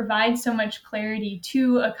would provide so much clarity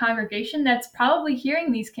to a congregation that's probably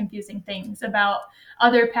hearing these confusing things about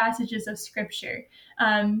other passages of scripture.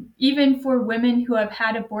 Even for women who have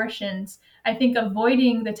had abortions, I think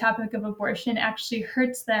avoiding the topic of abortion actually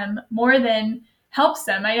hurts them more than helps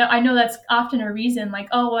them. I know that's often a reason, like,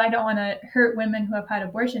 oh, well, I don't want to hurt women who have had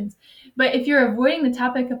abortions. But if you're avoiding the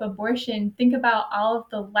topic of abortion, think about all of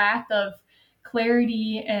the lack of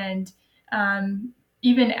clarity and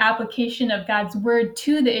even application of God's word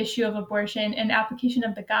to the issue of abortion and application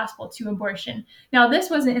of the gospel to abortion. Now, this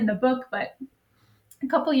wasn't in the book, but a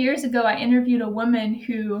couple years ago, I interviewed a woman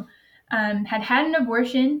who had an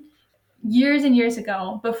abortion years and years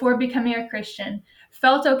ago before becoming a Christian,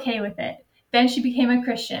 felt okay with it. Then she became a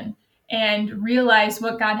Christian and realized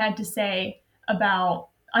what God had to say about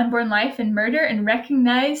unborn life and murder and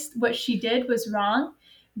recognized what she did was wrong.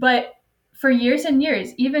 But for years and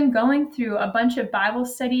years, even going through a bunch of Bible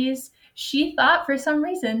studies, she thought for some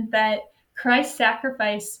reason that Christ's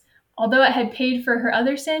sacrifice, although it had paid for her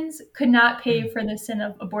other sins, could not pay for the sin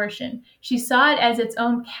of abortion. She saw it as its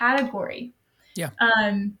own category. Yeah.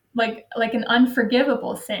 Like an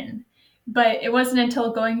unforgivable sin. But it wasn't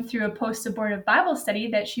until going through a post-abortive Bible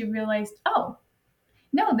study that she realized, oh,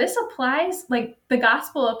 no, this applies, like the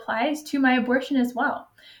gospel applies to my abortion as well.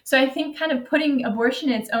 So I think kind of putting abortion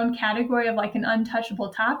in its own category of like an untouchable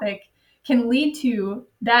topic can lead to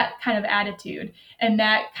that kind of attitude and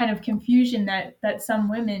that kind of confusion that some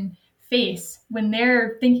women face when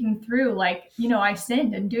they're thinking through, like, I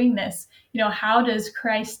sinned in doing this. How does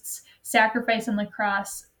Christ's sacrifice on the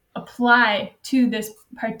cross apply to this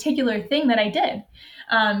particular thing that I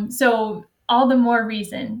did? So all the more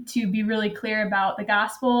reason to be really clear about the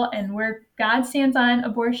gospel and where God stands on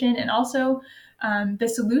abortion, and also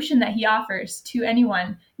the solution that he offers to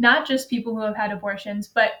anyone, not just people who have had abortions,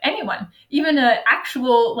 but anyone, even an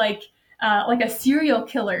actual like a serial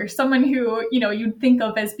killer, someone who you'd think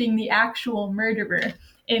of as being the actual murderer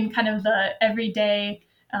in kind of the everyday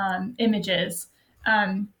images.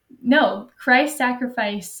 No, Christ's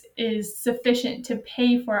sacrifice is sufficient to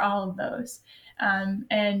pay for all of those.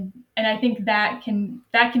 And I think that can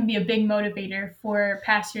be a big motivator for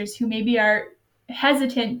pastors who maybe are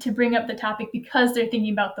hesitant to bring up the topic because they're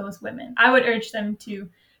thinking about those women. I would urge them to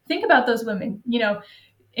think about those women,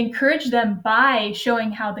 encourage them by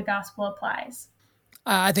showing how the gospel applies.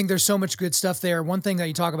 I think there's so much good stuff there. One thing that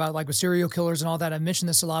you talk about, like with serial killers and all that, I mentioned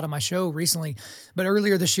this a lot on my show recently, but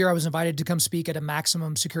earlier this year, I was invited to come speak at a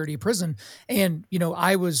maximum security prison. And,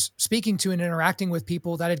 I was speaking to and interacting with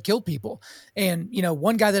people that had killed people. And,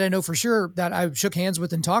 one guy that I know for sure that I shook hands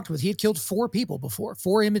with and talked with, he had killed 4 people before,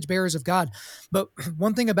 4 image bearers of God. But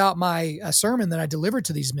one thing about my sermon that I delivered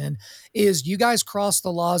to these men is you guys cross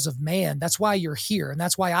the laws of man. That's why you're here. And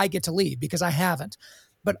that's why I get to leave, because I haven't.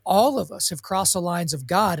 But all of us have crossed the lines of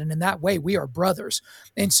God, and in that way, we are brothers.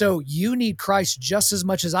 And so you need Christ just as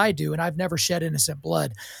much as I do, and I've never shed innocent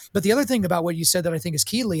blood. But the other thing about what you said that I think is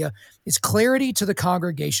key, Leah, is clarity to the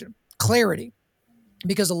congregation. Clarity.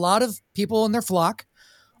 Because a lot of people in their flock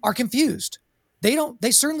are confused. They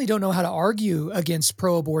certainly don't know how to argue against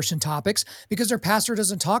pro-abortion topics because their pastor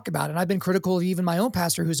doesn't talk about it. And I've been critical of even my own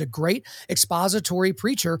pastor, who's a great expository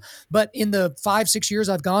preacher. But in the 5-6 years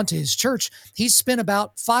I've gone to his church, he's spent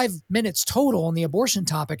about 5 minutes total on the abortion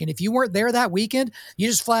topic. And if you weren't there that weekend, you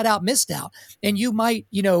just flat out missed out. And you might,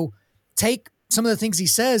 take some of the things he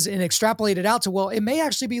says and extrapolate it out to, well, it may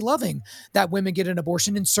actually be loving that women get an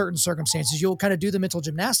abortion in certain circumstances. You'll kind of do the mental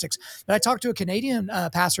gymnastics. But I talked to a Canadian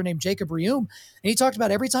pastor named Jacob Rium, and he talked about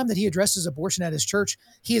every time that he addresses abortion at his church,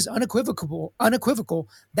 he is unequivocal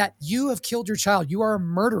that you have killed your child. You are a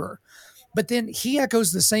murderer. But then he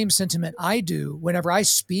echoes the same sentiment I do whenever I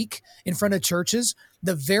speak in front of churches.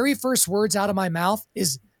 The very first words out of my mouth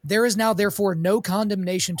is, there is now, therefore, no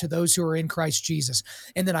condemnation to those who are in Christ Jesus.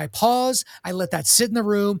 And then I pause, I let that sit in the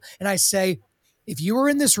room, and I say, if you are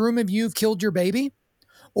in this room and you've killed your baby,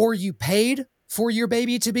 or you paid for your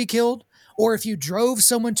baby to be killed, or if you drove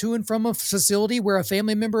someone to and from a facility where a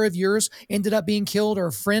family member of yours ended up being killed, or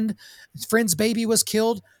a friend's baby was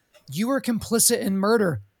killed, you are complicit in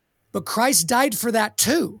murder. But Christ died for that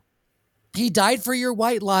too. He died for your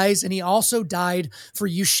white lies, and he also died for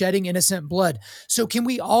you shedding innocent blood. So can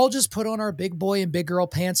we all just put on our big boy and big girl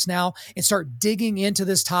pants now and start digging into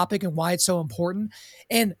this topic and why it's so important?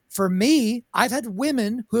 And for me, I've had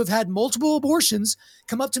women who have had multiple abortions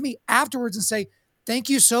come up to me afterwards and say, thank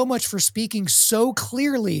you so much for speaking so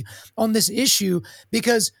clearly on this issue,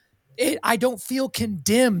 because I don't feel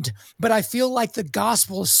condemned, but I feel like the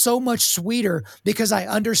gospel is so much sweeter because I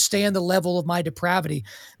understand the level of my depravity.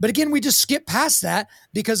 But again, we just skip past that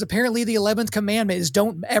because apparently the 11th commandment is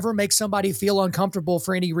don't ever make somebody feel uncomfortable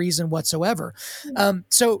for any reason whatsoever.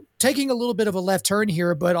 So taking a little bit of a left turn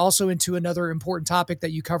here, but also into another important topic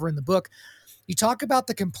that you cover in the book, you talk about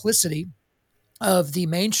the complicity of the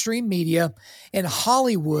mainstream media and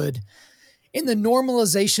Hollywood in the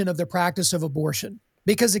normalization of the practice of abortion.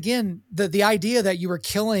 Because again, the idea that you were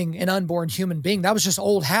killing an unborn human being, that was just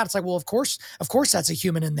old hat. It's like, well, of course that's a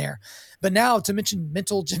human in there. But now, to mention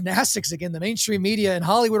mental gymnastics again, the mainstream media and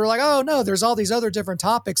Hollywood are like, oh no, there's all these other different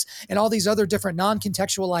topics and all these other different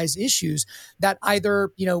non-contextualized issues that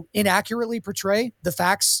either, inaccurately portray the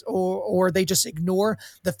facts or they just ignore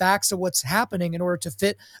the facts of what's happening in order to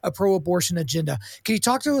fit a pro-abortion agenda. Can you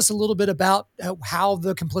talk to us a little bit about how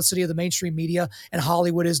the complicity of the mainstream media and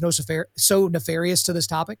Hollywood is so nefarious to this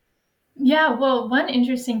topic? Yeah, well, one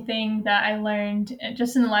interesting thing that I learned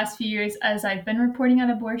just in the last few years as I've been reporting on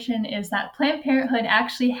abortion is that Planned Parenthood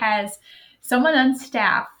actually has someone on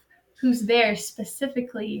staff who's there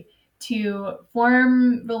specifically to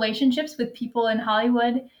form relationships with people in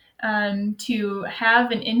Hollywood, to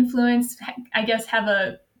have an influence, I guess, have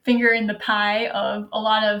a finger in the pie of a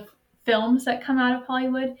lot of films that come out of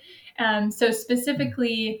Hollywood. So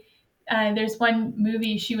specifically, there's one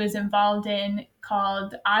movie she was involved in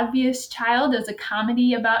called Obvious Child, as a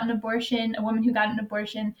comedy about an abortion, a woman who got an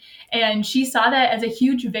abortion. And she saw that as a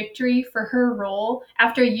huge victory for her role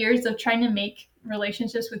after years of trying to make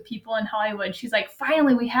relationships with people in Hollywood. She's like,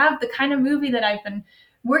 finally, we have the kind of movie that I've been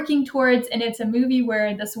working towards. And it's a movie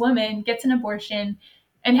where this woman gets an abortion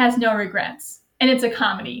and has no regrets. And it's a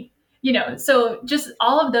comedy, so just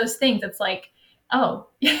all of those things. It's like, oh,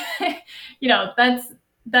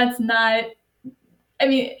 that's not, I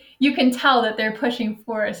mean, you can tell that they're pushing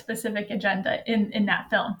for a specific agenda in that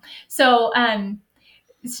film. So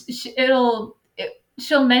she'll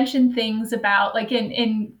mention things about, like,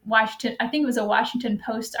 in Washington, I think it was a Washington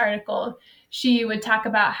Post article, she would talk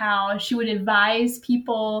about how she would advise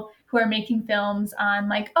people who are making films on,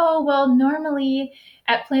 like, oh, well, normally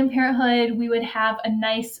at Planned Parenthood, we would have a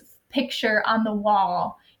nice picture on the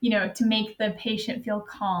wall, to make the patient feel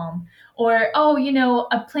calm. Or, oh,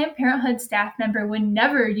 a Planned Parenthood staff member would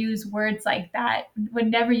never use words like that, would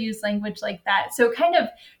never use language like that. So kind of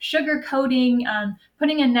sugarcoating,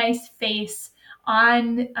 putting a nice face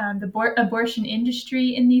on the abortion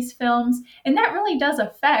industry in these films. And that really does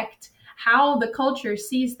affect how the culture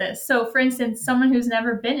sees this. So, for instance, someone who's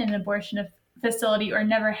never been in an abortion facility or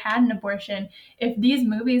never had an abortion, if these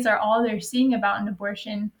movies are all they're seeing about an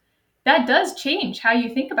abortion, that does change how you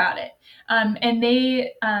think about it. And there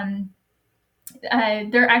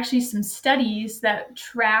are actually some studies that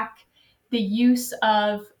track the use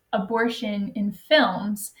of abortion in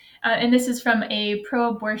films, and this is from a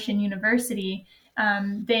pro-abortion university.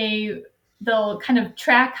 They'll kind of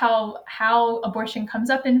track how abortion comes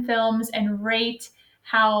up in films and rate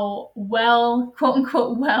how well, quote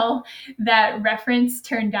unquote, well, that reference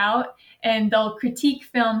turned out. And they'll critique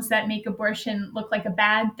films that make abortion look like a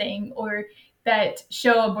bad thing, or that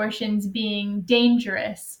show abortions being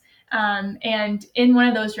dangerous. And in one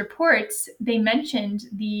of those reports, they mentioned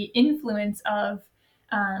the influence of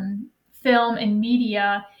film and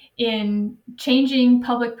media in changing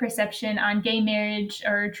public perception on gay marriage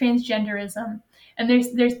or transgenderism. And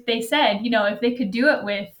they said, if they could do it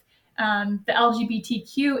with the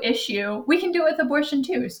LGBTQ issue, we can do it with abortion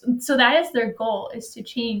too. So that is their goal, is to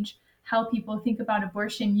change how people think about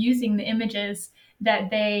abortion using the images that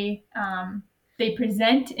they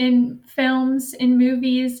present in films, in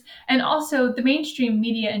movies, and also the mainstream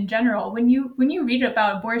media in general. When you read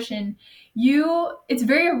about abortion, it's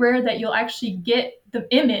very rare that you'll actually get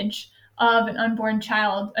the image of an unborn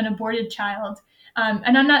child, an aborted child.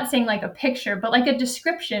 And I'm not saying like a picture, but like a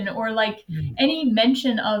description, or like any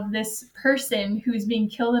mention of this person who's being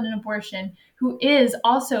killed in an abortion, who is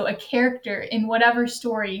also a character in whatever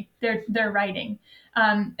story they're writing.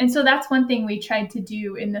 And so that's one thing we tried to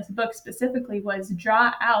do in this book specifically, was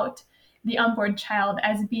draw out the unborn child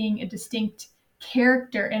as being a distinct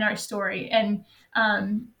character in our story, and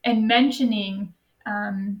mentioning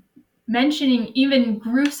even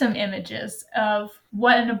gruesome images of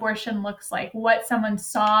what an abortion looks like, what someone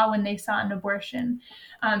saw when they saw an abortion.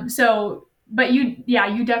 But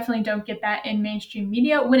you definitely don't get that in mainstream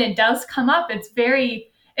media. When it does come up, it's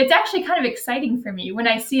actually kind of exciting for me when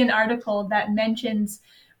I see an article that mentions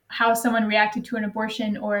how someone reacted to an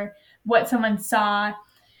abortion or what someone saw.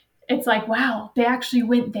 It's like, wow, they actually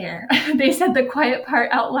went there. They said the quiet part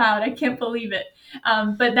out loud. I can't believe it.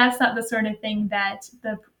 But that's not the sort of thing that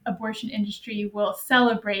the abortion industry will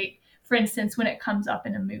celebrate, for instance, when it comes up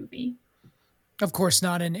in a movie. Of course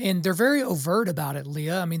not. And they're very overt about it,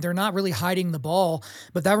 Leah. I mean, they're not really hiding the ball,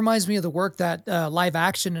 but that reminds me of the work that Live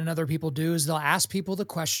Action and other people do. Is they'll ask people the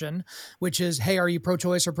question, which is, hey, are you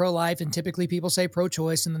pro-choice or pro-life? And typically people say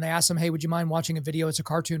pro-choice. And then they ask them, hey, would you mind watching a video? It's a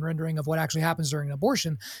cartoon rendering of what actually happens during an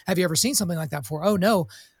abortion. Have you ever seen something like that before? Oh, no.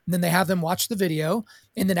 And then they have them watch the video.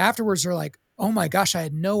 And then afterwards they're like, oh my gosh, I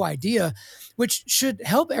had no idea, which should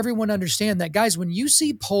help everyone understand that, guys, when you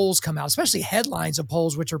see polls come out, especially headlines of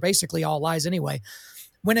polls, which are basically all lies anyway,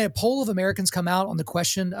 when a poll of Americans come out on the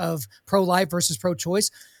question of pro-life versus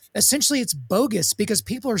pro-choice, essentially it's bogus, because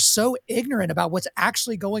people are so ignorant about what's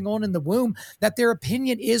actually going on in the womb that their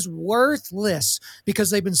opinion is worthless,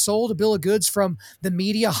 because they've been sold a bill of goods from the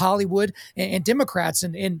media, Hollywood, and Democrats.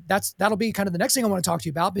 And that'll be kind of the next thing I want to talk to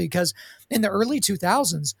you about, because in the early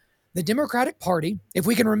 2000s, the Democratic Party, if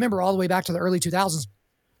we can remember all the way back to the early 2000s,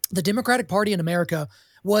 the Democratic Party in America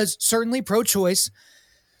was certainly pro-choice,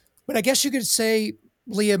 but I guess you could say,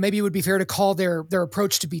 Leah, maybe it would be fair to call their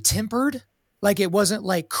approach to be tempered. Like, it wasn't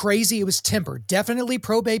like crazy, it was tempered. Definitely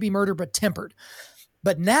pro-baby murder, but tempered.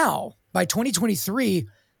 But now, by 2023,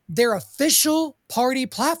 their official party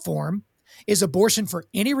platform is abortion for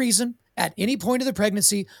any reason, at any point of the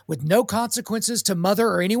pregnancy, with no consequences to mother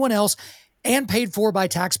or anyone else, and paid for by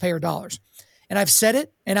taxpayer dollars. And I've said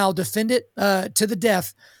it, and I'll defend it to the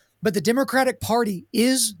death, but the Democratic Party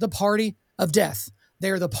is the party of death.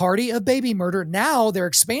 They're the party of baby murder. Now they're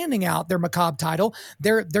expanding out their macabre title.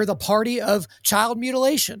 They're the party of child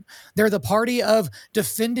mutilation. They're the party of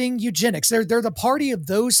defending eugenics. They're the party of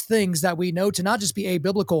those things that we know to not just be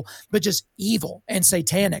abiblical, but just evil and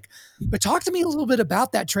satanic. But talk to me a little bit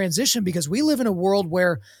about that transition, because we live in a world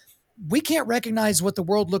where we can't recognize what the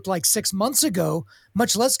world looked like 6 months ago,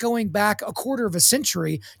 much less going back a quarter of a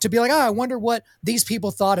century to be like, oh, I wonder what these people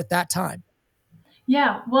thought at that time.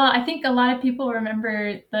 Yeah, well, I think a lot of people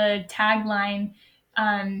remember the tagline,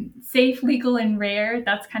 safe, legal, and rare.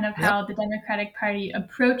 That's kind of Yep. how the Democratic Party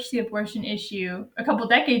approached the abortion issue a couple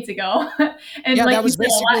decades ago. And Yeah, like that you was said, a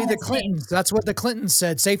lot basically the has changed. Clintons. That's what the Clintons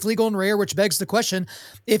said, safe, legal, and rare, which begs the question,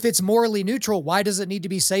 if it's morally neutral, why does it need to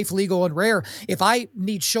be safe, legal, and rare? If I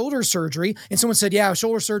need shoulder surgery and someone said, yeah,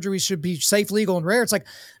 shoulder surgery should be safe, legal, and rare, it's like,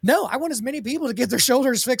 no, I want as many people to get their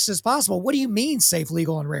shoulders fixed as possible. What do you mean safe,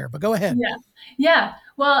 legal, and rare? But go ahead. Yeah. Yeah.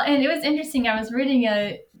 Well, and it was interesting. I was reading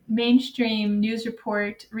a mainstream news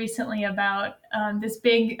report recently about this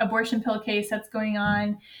big abortion pill case that's going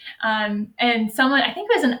on. And someone, I think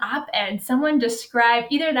it was an op ed, someone described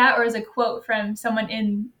either that or as a quote from someone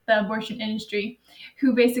in the abortion industry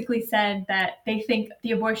who basically said that they think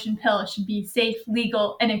the abortion pill should be safe,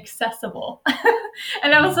 legal, and accessible.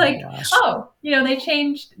 And I was like, Gosh. oh, they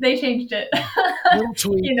changed it. Little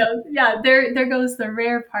tweak. Yeah, there goes the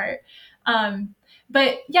rare part.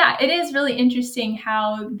 But yeah, it is really interesting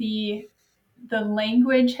how the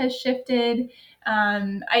language has shifted.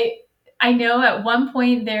 I know at one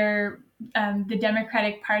point the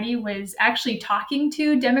Democratic Party was actually talking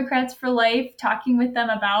to Democrats for Life, talking with them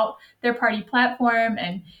about their party platform,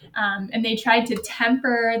 and they tried to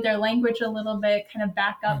temper their language a little bit, kind of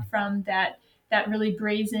back up from that really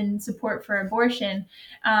brazen support for abortion.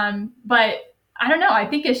 But I don't know. I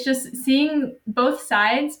think it's just seeing both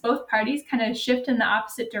sides, both parties kind of shift in the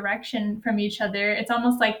opposite direction from each other. It's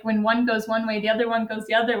almost like when one goes one way, the other one goes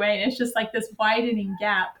the other way. And it's just like this widening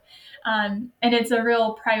gap. And it's a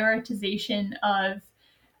real prioritization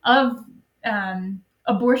of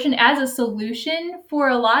abortion as a solution for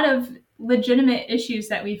a lot of legitimate issues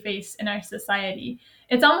that we face in our society.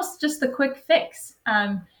 It's almost just the quick fix.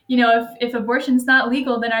 If abortion's not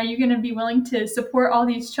legal, then are you going to be willing to support all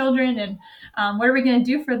these children? And what are we going to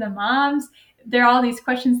do for the moms? There are all these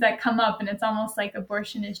questions that come up, and it's almost like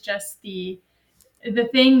abortion is just the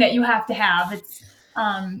thing that you have to have.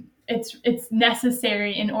 It's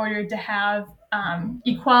necessary in order to have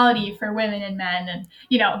equality for women and men, and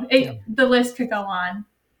the list could go on.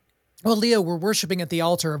 Well, Leah, we're worshiping at the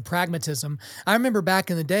altar of pragmatism. I remember back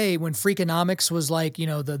in the day when Freakonomics was like,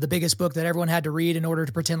 the biggest book that everyone had to read in order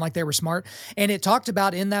to pretend like they were smart. And it talked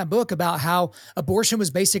about in that book about how abortion was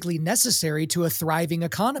basically necessary to a thriving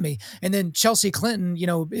economy. And then Chelsea Clinton,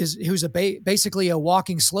 who's basically a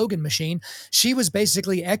walking slogan machine. She was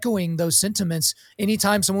basically echoing those sentiments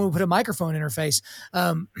anytime someone would put a microphone in her face.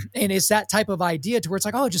 And it's that type of idea to where it's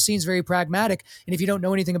like, oh, it just seems very pragmatic. And if you don't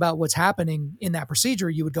know anything about what's happening in that procedure,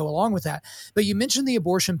 you would go along with that. But you mentioned the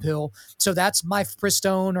abortion pill. So that's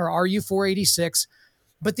mifepristone or RU486.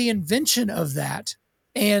 But the invention of that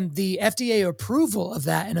and the FDA approval of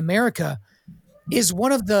that in America is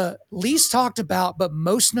one of the least talked about, but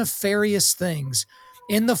most nefarious things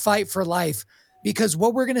in the fight for life. Because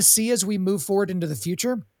what we're going to see as we move forward into the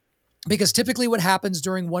future, because typically what happens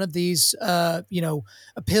during one of these,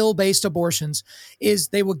 pill-based abortions is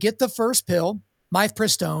they will get the first pill,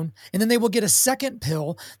 mifepristone, and then they will get a second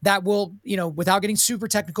pill that will, without getting super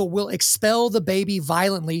technical, will expel the baby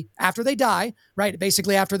violently after they die, right?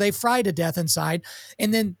 Basically after they fry to death inside,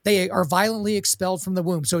 and then they are violently expelled from the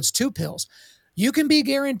womb. So it's 2 pills. You can be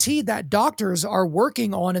guaranteed that doctors are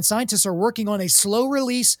working on and scientists are working on a slow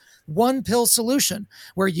release 1 pill solution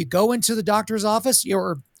where you go into the doctor's office,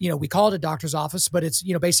 or, we call it a doctor's office, but it's,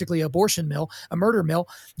 basically an abortion mill, a murder mill.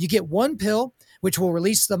 You get 1 pill, which will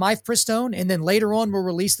release the mifepristone, and then later on will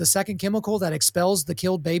release the second chemical that expels the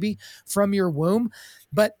killed baby from your womb.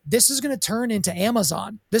 But this is going to turn into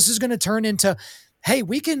Amazon. This is going to turn into, hey,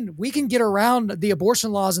 we can get around the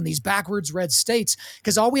abortion laws in these backwards red states,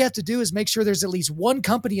 because all we have to do is make sure there's at least one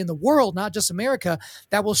company in the world, not just America,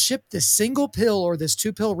 that will ship this single pill or this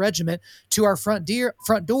 2-pill regimen to our front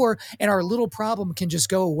door, and our little problem can just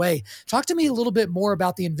go away. Talk to me a little bit more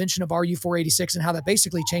about the invention of RU486 and how that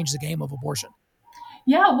basically changed the game of abortion.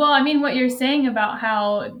 Yeah, well, I mean, what you're saying about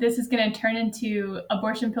how this is going to turn into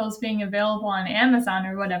abortion pills being available on Amazon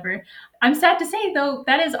or whatever, I'm sad to say, though,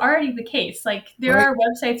 that is already the case. Like, there Right. are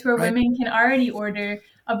websites where Right. women can already order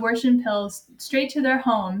abortion pills straight to their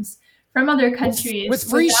homes from other countries With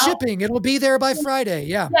free shipping. It'll be there by Friday.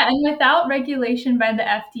 Yeah. Yeah, and without regulation by the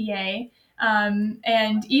FDA.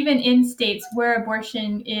 And even in states where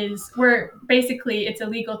where basically it's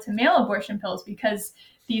illegal to mail abortion pills because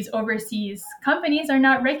these overseas companies are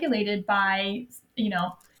not regulated by,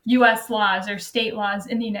 US laws or state laws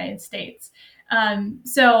in the United States.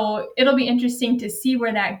 So it'll be interesting to see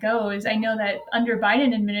where that goes. I know that under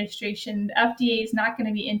Biden administration, the FDA is not going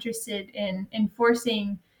to be interested in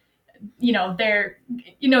enforcing, they're,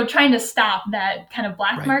 trying to stop that kind of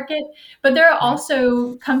black market. But there are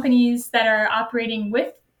also companies that are operating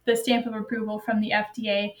with the stamp of approval from the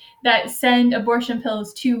FDA that send abortion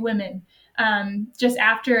pills to women. Just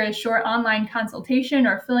after a short online consultation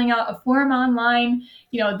or filling out a form online,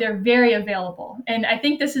 they're very available. And I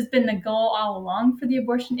think this has been the goal all along for the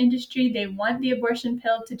abortion industry. They want the abortion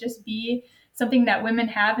pill to just be something that women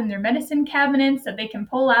have in their medicine cabinets that they can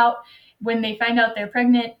pull out when they find out they're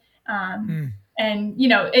pregnant. And,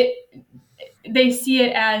 they see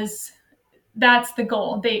it as that's the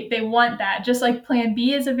goal. They want that. Just like Plan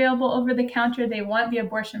B is available over the counter, they want the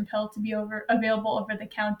abortion pill to be available over the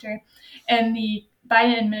counter. And the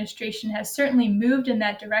Biden administration has certainly moved in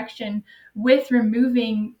that direction with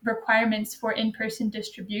removing requirements for in-person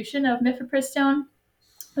distribution of mifepristone,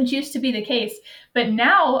 which used to be the case. But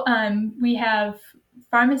now we have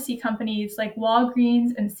pharmacy companies like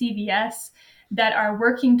Walgreens and CVS that are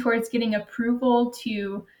working towards getting approval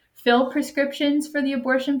to fill prescriptions for the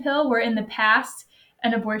abortion pill, where in the past,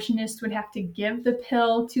 an abortionist would have to give the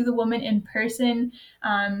pill to the woman in person.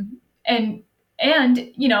 And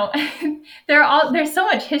there's so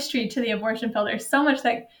much history to the abortion pill. There's so much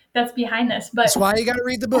that's behind this. But that's why you got to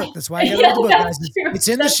read the book. That's why you got to read the book, guys. It's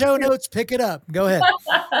in the show notes. Pick it up. Go ahead.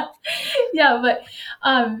 Yeah, but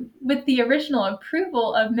with the original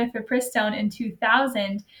approval of mifepristone in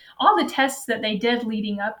 2000, all the tests that they did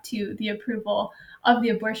leading up to the approval of the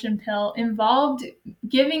abortion pill involved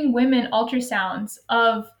giving women ultrasounds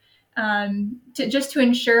to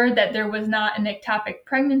ensure that there was not an ectopic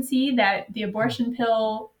pregnancy, that the abortion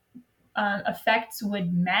pill effects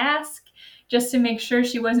would mask, just to make sure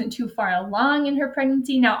she wasn't too far along in her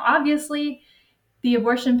pregnancy. Now, obviously, the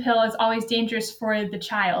abortion pill is always dangerous for the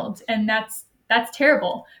child, and that's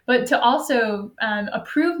terrible. But to also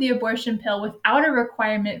approve the abortion pill without a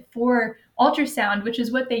requirement for ultrasound, which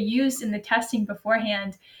is what they used in the testing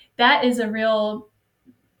beforehand, that is a real,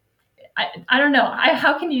 I don't know.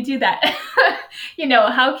 How can you do that?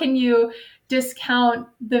 How can you discount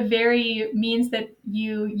the very means that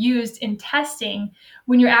you used in testing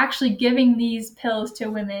when you're actually giving these pills to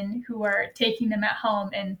women who are taking them at home?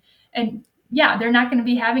 And yeah, they're not going to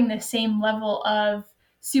be having the same level of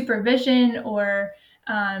supervision or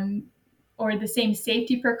the same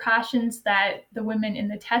safety precautions that the women in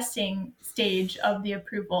the testing stage of the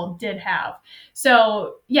approval did have.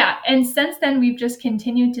 So yeah, and since then we've just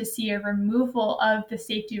continued to see a removal of the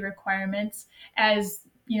safety requirements as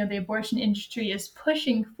the abortion industry is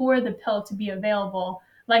pushing for the pill to be available,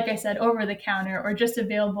 like I said, over the counter or just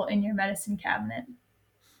available in your medicine cabinet.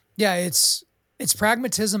 Yeah, it's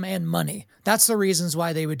pragmatism and money. That's the reasons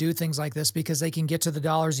why they would do things like this, because they can get to the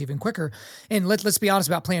dollars even quicker. And let's be honest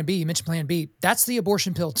about Plan B. You mentioned Plan B. That's the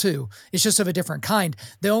abortion pill too. It's just of a different kind.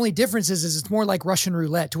 The only difference is it's more like Russian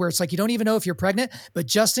roulette, to where it's like you don't even know if you're pregnant, but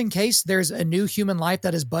just in case there's a new human life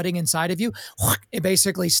that is budding inside of you, it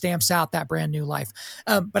basically stamps out that brand new life.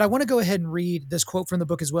 But I want to go ahead and read this quote from the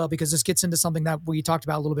book as well, because this gets into something that we talked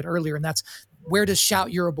about a little bit earlier, and that's where does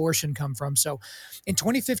shout your abortion come from? So in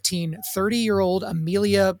 2015, 30-year-old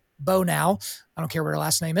Amelia Bonow, I don't care what her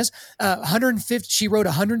last name is, she wrote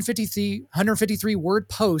a 153 word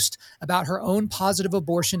post about her own positive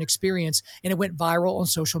abortion experience, and it went viral on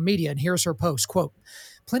social media. And here's her post, quote,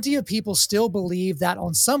 "Plenty of people still believe that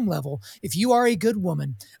on some level, if you are a good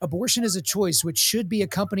woman, abortion is a choice which should be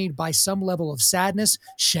accompanied by some level of sadness,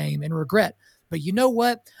 shame, and regret. But you know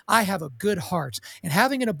what? I have a good heart, and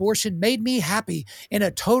having an abortion made me happy in a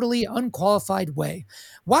totally unqualified way.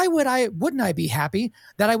 Why wouldn't I be happy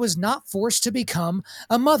that I was not forced to become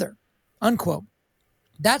a mother?" Unquote.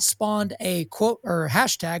 That spawned a quote or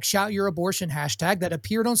hashtag, shout your abortion hashtag, that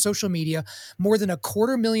appeared on social media more than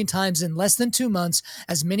 250,000 times in less than 2 months,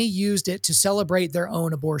 as many used it to celebrate their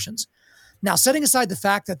own abortions. Now, setting aside the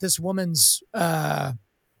fact that this woman's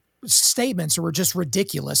statements were just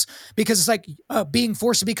ridiculous, because it's like being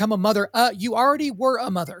forced to become a mother. You already were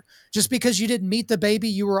a mother. Just because you didn't meet the baby,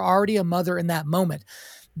 you were already a mother in that moment.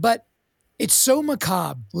 But it's so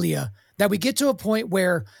macabre, Leah, that we get to a point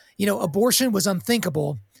where, abortion was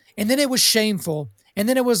unthinkable, and then it was shameful, and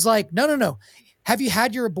then it was like, no. Have you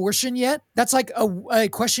had your abortion yet? That's like a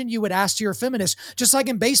question you would ask to your feminist. Just like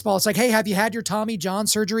in baseball, it's like, hey, have you had your Tommy John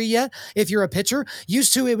surgery yet? If you're a pitcher,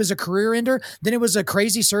 used to it was a career ender, then it was a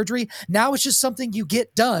crazy surgery. Now it's just something you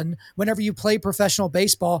get done whenever you play professional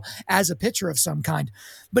baseball as a pitcher of some kind.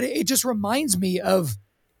 But it just reminds me of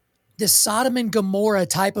this Sodom and Gomorrah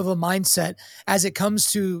type of a mindset as it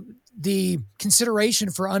comes to the consideration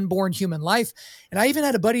for unborn human life. And I even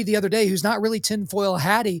had a buddy the other day who's not really tinfoil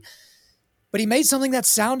hatty, but he made something that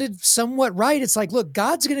sounded somewhat right. It's like, look,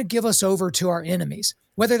 God's going to give us over to our enemies,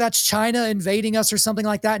 whether that's China invading us or something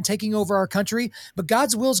like that and taking over our country. But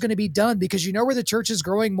God's will is going to be done, because you know where the church is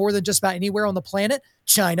growing more than just about anywhere on the planet?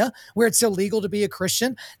 China, where it's illegal to be a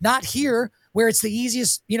Christian. Not here, where it's the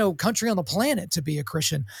easiest, country on the planet to be a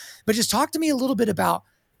Christian. But just talk to me a little bit about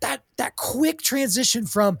that quick transition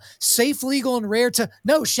from safe, legal, and rare to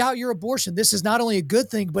no, shout your abortion. This is not only a good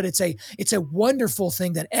thing, but it's a wonderful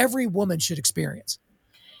thing that every woman should experience.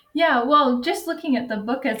 Yeah, well, just looking at the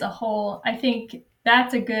book as a whole, I think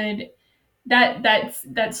that's a good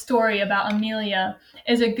that story about Amelia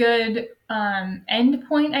is a good end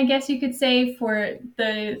point, I guess you could say, for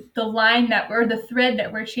the line that or the thread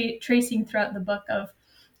that we're tracing throughout the book of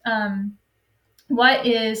what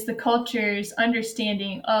is the culture's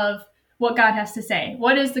understanding of what God has to say?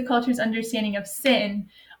 What is the culture's understanding of sin,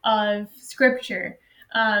 of scripture?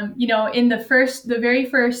 In the very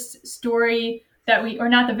first story that or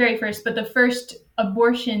not the very first, but the first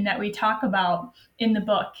abortion that we talk about in the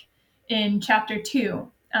book in chapter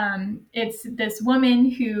 2, it's this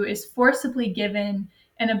woman who is forcibly given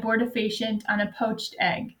an abortifacient on a poached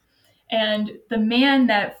egg. And the man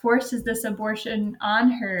that forces this abortion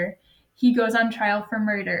on her, he goes on trial for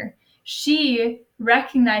murder. She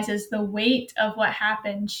recognizes the weight of what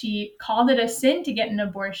happened. She called it a sin to get an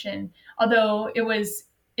abortion, although it was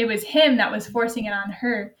him that was forcing it on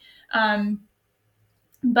her.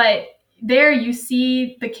 But there you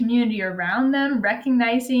see the community around them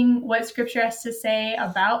recognizing what scripture has to say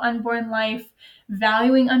about unborn life,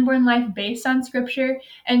 valuing unborn life based on scripture.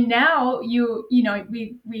 And now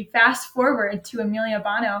we fast forward to Amelia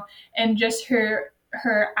Bono and just her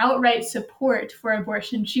outright support for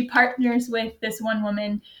abortion. She partners with this one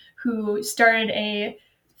woman who started a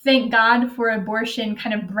Thank God for Abortion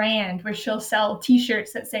kind of brand, where she'll sell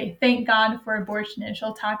t-shirts that say Thank God for Abortion, and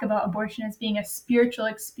she'll talk about abortion as being a spiritual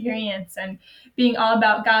experience and being all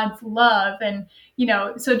about God's love. And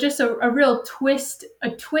so just a real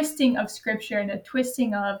twisting of scripture and a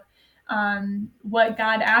twisting of what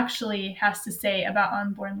God actually has to say about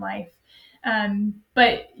unborn life.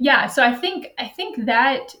 But yeah, so I think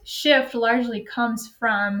that shift largely comes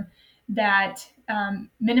from that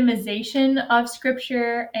minimization of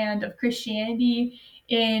scripture and of Christianity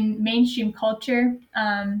in mainstream culture,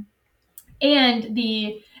 and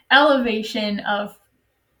the elevation of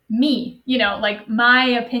me, like my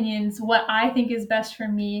opinions, what I think is best for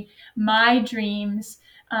me, my dreams.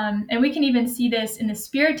 And we can even see this in the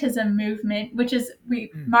Spiritism movement, which is,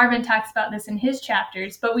 Marvin talks about this in his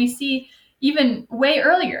chapters, but we see even way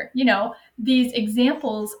earlier, these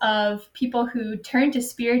examples of people who turn to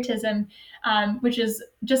Spiritism, which is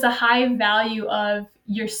just a high value of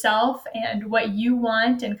yourself and what you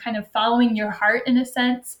want and kind of following your heart in a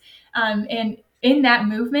sense. And in that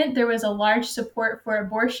movement, there was a large support for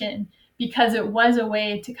abortion because it was a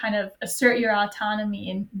way to kind of assert your autonomy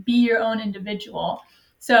and be your own individual.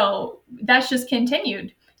 So that's just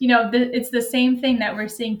continued. It's the same thing that we're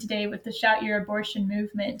seeing today with the Shout Your Abortion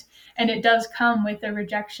movement. And it does come with a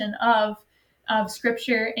rejection of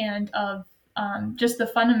scripture and of just the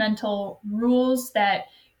fundamental rules that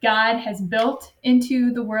God has built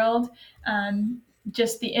into the world.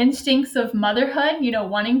 Just the instincts of motherhood,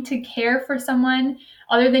 wanting to care for someone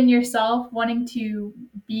other than yourself, wanting to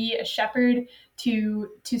be a shepherd to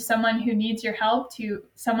someone who needs your help, to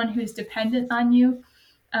someone who's dependent on you.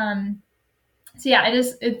 So yeah,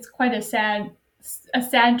 it's quite a sad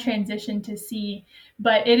transition to see,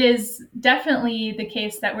 but it is definitely the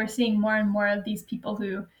case that we're seeing more and more of these people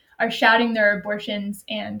who are shouting their abortions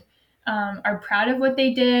and are proud of what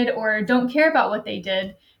they did or don't care about what they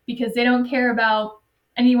did because they don't care about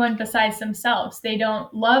anyone besides themselves. They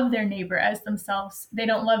don't love their neighbor as themselves. They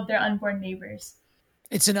don't love their unborn neighbors.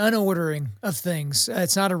 It's an unordering of things.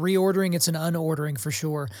 It's not a reordering. It's an unordering for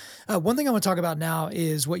sure. One thing I want to talk about now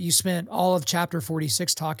is what you spent all of chapter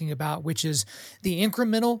 46 talking about, which is the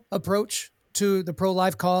incremental approach to the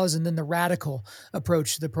pro-life cause and then the radical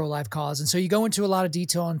approach to the pro-life cause. And so you go into a lot of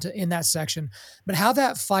detail in that section, but how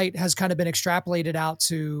that fight has kind of been extrapolated out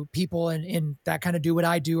to people and that kind of do what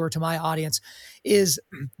I do or to my audience is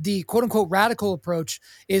the quote unquote radical approach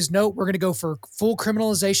is no, we're going to go for full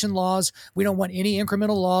criminalization laws. We don't want any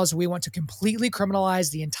incremental laws. We want to completely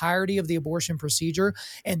criminalize the entirety of the abortion procedure.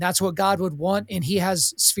 And that's what God would want. And he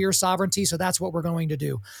has sphere sovereignty. So that's what we're going to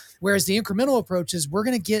do. Whereas the incremental approach is we're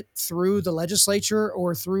going to get through the legislature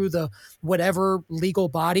or through the whatever legal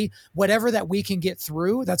body, whatever that we can get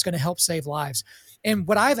through, that's going to help save lives. And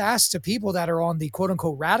what I've asked to people that are on the quote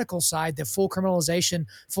unquote radical side, the full criminalization,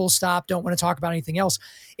 full stop, don't want to talk about anything else,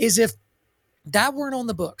 is if that weren't on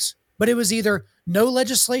the books, but it was either no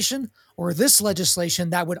legislation or this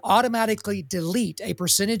legislation that would automatically delete a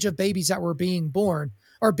percentage of babies that were being born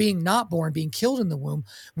or being not born, being killed in the womb,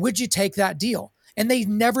 would you take that deal? And they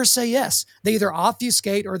never say yes. They either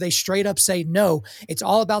obfuscate or they straight up say no. It's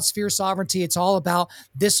all about sphere sovereignty. It's all about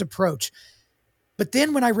this approach. But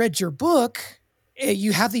then when I read your book,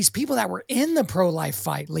 you have these people that were in the pro-life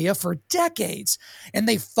fight, Leah, for decades, and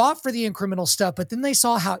they fought for the incremental stuff, but then they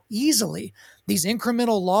saw how easily these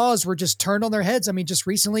incremental laws were just turned on their heads. I mean, just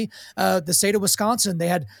recently, the state of Wisconsin, they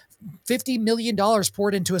had $50 million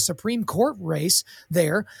poured into a Supreme Court race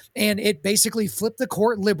there, and it basically flipped the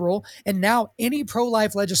court liberal. And now any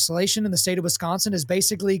pro-life legislation in the state of Wisconsin is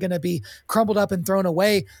basically going to be crumbled up and thrown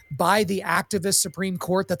away by the activist Supreme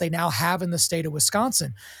Court that they now have in the state of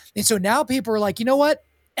Wisconsin. And so now people are like, you know what?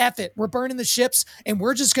 F it. We're burning the ships and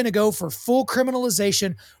we're just going to go for full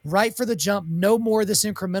criminalization right for the jump. No more of this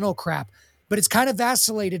incremental crap. But it's kind of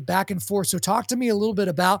vacillated back and forth. So talk to me a little bit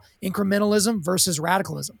about incrementalism versus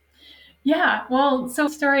radicalism. Yeah, well, so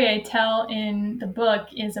the story I tell in the book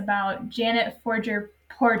is about Janet Forger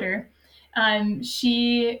Porter.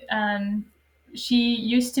 She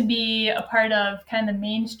used to be a part of kind of the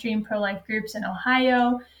mainstream pro-life groups in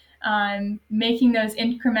Ohio, making those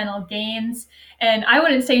incremental gains. And I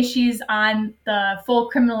wouldn't say she's on the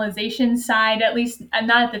full criminalization side, at least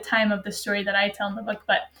not at the time of the story that I tell in the book,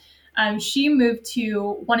 but she moved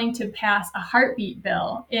to wanting to pass a heartbeat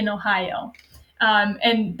bill in Ohio.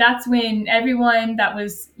 And that's when everyone that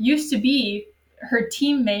was used to be her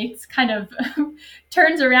teammates kind of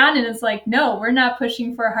turns around and is like, no, we're not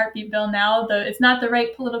pushing for a heartbeat bill now. It's not the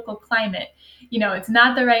right political climate. It's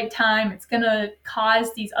not the right time. It's going to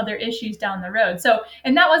cause these other issues down the road. So,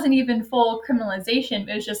 and that wasn't even full criminalization.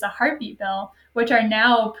 It was just a heartbeat bill, which are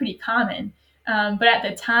now pretty common. But at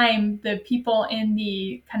the time, the people in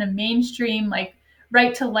the kind of mainstream, like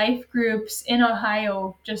right to life groups in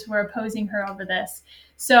Ohio just were opposing her over this.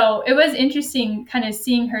 So it was interesting kind of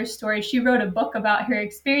seeing her story. She wrote a book about her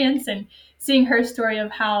experience and seeing her story of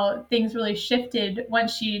how things really shifted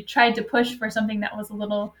once she tried to push for something that was a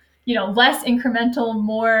little, less incremental,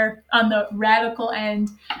 more on the radical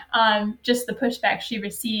end, just the pushback she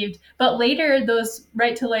received. But later, those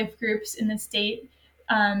right to life groups in the state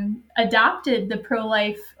adopted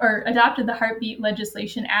the heartbeat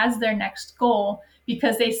legislation as their next goal,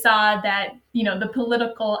 because they saw that, the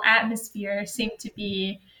political atmosphere seemed to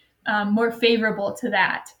be more favorable to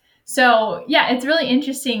that. So yeah, it's really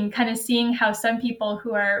interesting kind of seeing how some people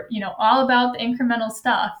who are, all about the incremental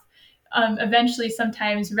stuff, eventually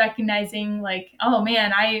sometimes recognizing like, oh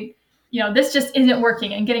man, this just isn't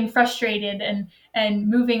working, and getting frustrated and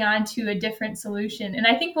moving on to a different solution. And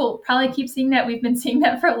I think we'll probably keep seeing that. We've been seeing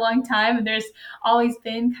that for a long time. And there's always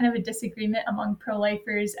been kind of a disagreement among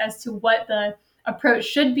pro-lifers as to what the approach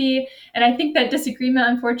should be. And I think that disagreement,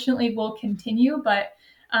 unfortunately, will continue. But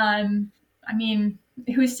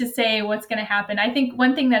who's to say what's going to happen? I think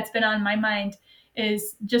one thing that's been on my mind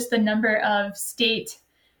is just the number of state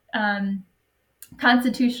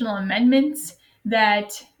constitutional amendments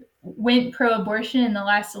that went pro-abortion in the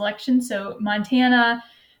last election. So Montana,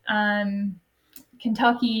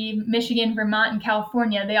 Kentucky, Michigan, Vermont, and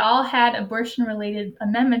California, they all had abortion-related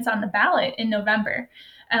amendments on the ballot in November.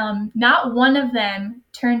 Not one of them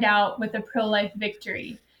turned out with a pro-life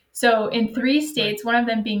victory. So in 3 states, one of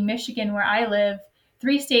them being Michigan, where I live,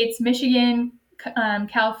 3 states, Michigan,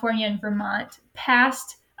 California, and Vermont,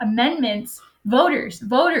 passed amendments. Voters,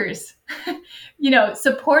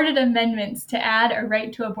 supported amendments to add a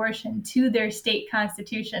right to abortion to their state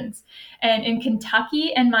constitutions. And in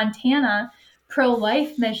Kentucky and Montana,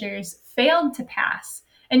 pro-life measures failed to pass.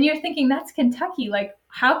 And you're thinking, that's Kentucky. Like,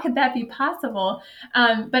 how could that be possible?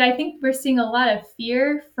 But I think we're seeing a lot of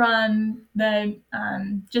fear from the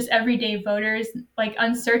just everyday voters, like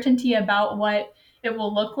uncertainty about what it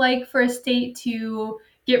will look like for a state to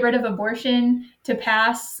get rid of abortion, to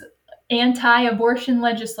pass anti-abortion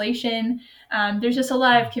legislation. There's just a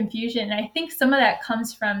lot of confusion. And I think some of that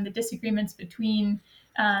comes from the disagreements between,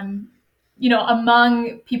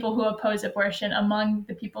 among people who oppose abortion, among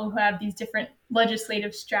the people who have these different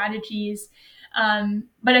legislative strategies.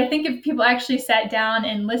 But I think if people actually sat down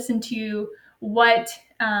and listened to what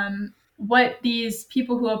these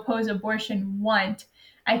people who oppose abortion want,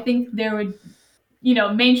 I think there would,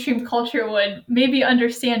 mainstream culture would maybe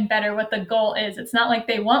understand better what the goal is. It's not like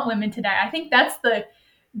they want women to die. I think that's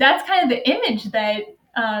kind of the image that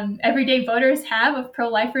everyday voters have of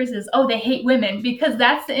pro-lifers is, oh, they hate women, because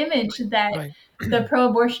that's the image that Right. the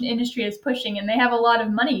pro-abortion industry is pushing, and they have a lot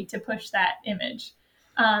of money to push that image.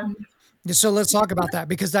 Um, So let's talk about that,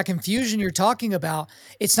 because that confusion you're talking about,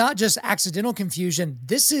 it's not just accidental confusion.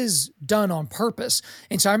 This is done on purpose.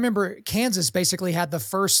 And so I remember Kansas basically had the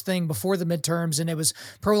first thing before the midterms, and it was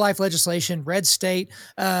pro-life legislation, red state,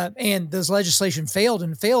 and this legislation failed,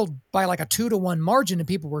 and failed by like a 2-1 margin, and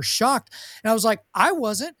people were shocked. And I was like, I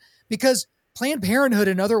wasn't, because Planned Parenthood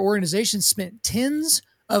and other organizations spent tens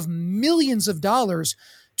of millions of dollars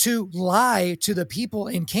to lie to the people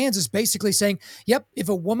in Kansas, basically saying, yep, if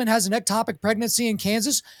a woman has an ectopic pregnancy in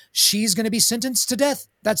Kansas, she's going to be sentenced to death.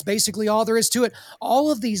 That's basically all there is to it.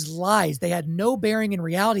 All of these lies, they had no bearing in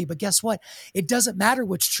reality. But guess what? It doesn't matter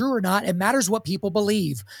what's true or not. It matters what people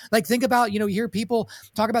believe. Like, think about, you hear people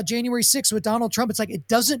talk about January 6th with Donald Trump. It's like, it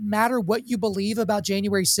doesn't matter what you believe about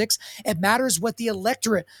January 6th. It matters what the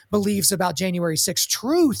electorate believes about January 6th.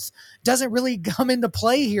 Truth doesn't really come into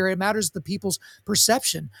play here. It matters the people's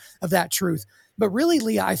perception of that truth. But really,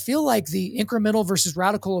 Leah, I feel like the incremental versus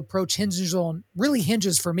radical approach hinges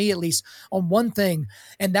for me, at least, on one thing,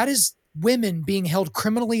 and that is women being held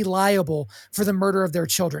criminally liable for the murder of their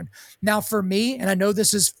children. Now, for me, and I know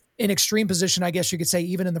this is an extreme position, I guess you could say,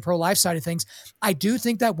 even in the pro-life side of things, I do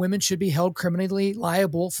think that women should be held criminally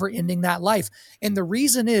liable for ending that life. And the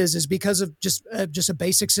reason is because of just a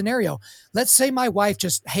basic scenario. Let's say my wife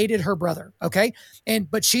just hated her brother, okay?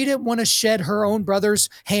 But she didn't want to shed her own brother's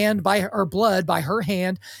hand or blood by her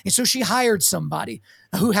hand. And so she hired somebody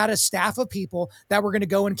who had a staff of people that were going to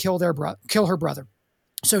go and kill her brother.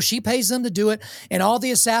 So she pays them to do it, and all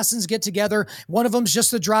the assassins get together. One of them's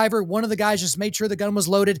just the driver. One of the guys just made sure the gun was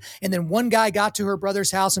loaded. And then one guy got to her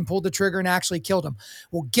brother's house and pulled the trigger and actually killed him.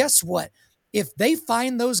 Well, guess what? If they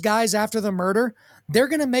find those guys after the murder, they're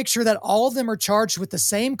going to make sure that all of them are charged with the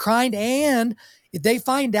same crime. And if they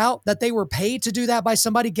find out that they were paid to do that by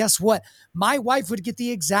somebody, guess what? My wife would get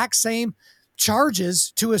the exact same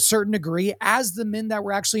charges to a certain degree as the men that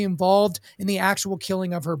were actually involved in the actual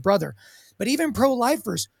killing of her brother. But even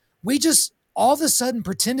pro-lifers, we just all of a sudden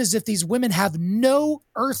pretend as if these women have no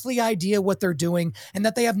earthly idea what they're doing and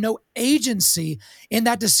that they have no agency in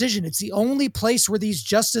that decision. It's the only place where these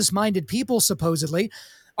justice-minded people supposedly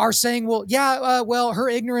are saying, well, yeah, her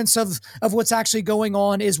ignorance of what's actually going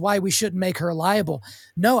on is why we shouldn't make her liable.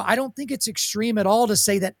 No, I don't think it's extreme at all to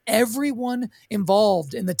say that everyone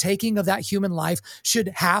involved in the taking of that human life should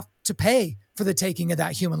have to pay for the taking of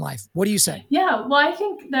that human life. What do you say? Yeah, well, I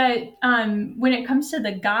think that when it comes to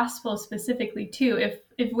the gospel specifically, too,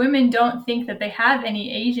 if women don't think that they have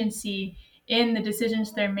any agency in the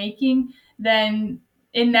decisions they're making, then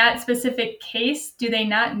in that specific case, do they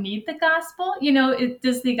not need the gospel?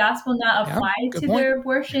 Does the gospel not apply to point. their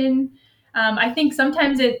abortion? I think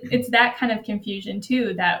sometimes it's that kind of confusion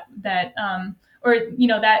too, that that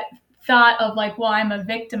thought of like, well, I'm a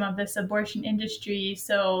victim of this abortion industry,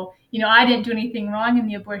 so I didn't do anything wrong in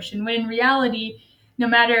the abortion. When in reality, no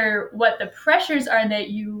matter what the pressures are that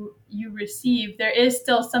you receive, there is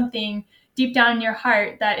still something deep down in your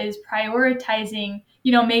heart that is prioritizing,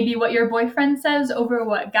 maybe what your boyfriend says over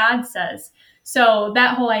what God says. So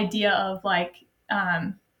that whole idea of like,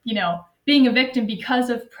 being a victim because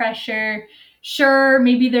of pressure, sure,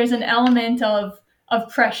 maybe there's an element of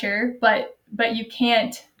pressure, but you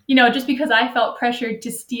can't, just because I felt pressured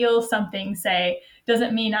to steal something, say,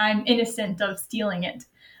 doesn't mean I'm innocent of stealing it.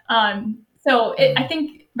 I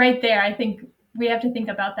think right there, I think we have to think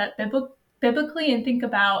about that biblically and think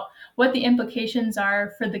about what the implications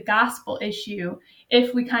are for the gospel issue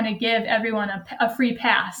if we kind of give everyone a free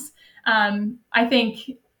pass. I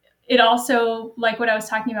think it also, like what I was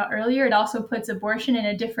talking about earlier, it also puts abortion in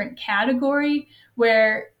a different category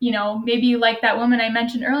where, maybe like that woman I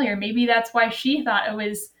mentioned earlier, maybe that's why she thought it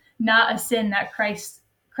was not a sin that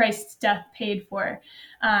Christ's death paid for.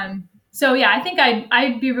 So yeah, I think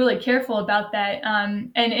I'd be really careful about that.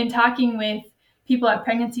 And in talking with people at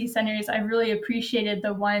pregnancy centers, I really appreciated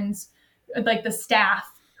the ones like the staff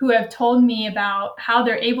who have told me about how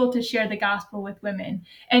they're able to share the gospel with women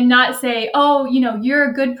and not say, oh, you're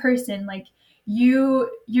a good person. Like, you're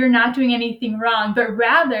not doing anything wrong, but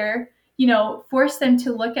rather, force them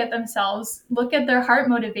to look at themselves, look at their heart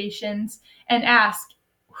motivations, and ask,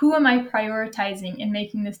 who am I prioritizing in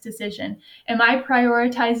making this decision? Am I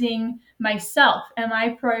prioritizing myself? Am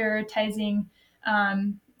I prioritizing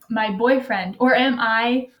um, my boyfriend? Or am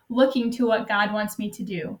I looking to what God wants me to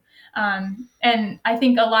do? And I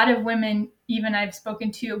think a lot of women, even I've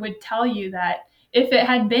spoken to, would tell you that if it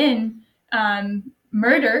had been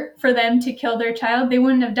murder for them to kill their child, they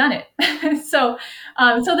wouldn't have done it. So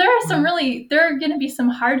there are going to be some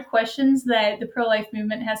hard questions that the pro-life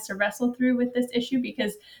movement has to wrestle through with this issue,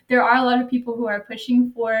 because there are a lot of people who are pushing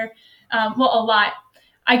for, a lot.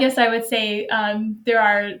 I guess I would say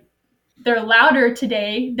they're louder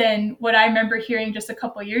today than what I remember hearing just a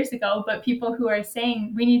couple years ago. But people who are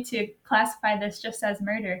saying we need to classify this just as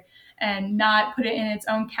murder and not put it in its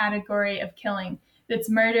own category of killing. It's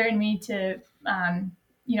murder, and we need to,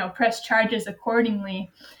 press charges accordingly.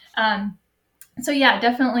 So yeah,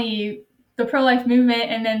 definitely the pro-life movement,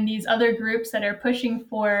 and then these other groups that are pushing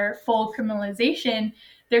for full criminalization,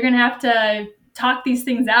 they're going to have to talk these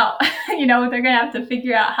things out. They're going to have to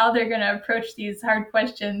figure out how they're going to approach these hard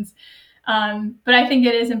questions. But I think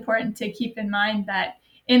it is important to keep in mind that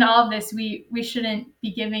in all of this, we shouldn't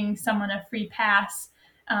be giving someone a free pass,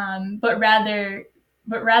 but rather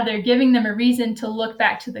giving them a reason to look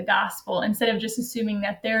back to the gospel instead of just assuming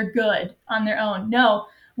that they're good on their own. No,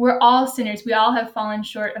 we're all sinners. We all have fallen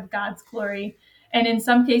short of God's glory. And in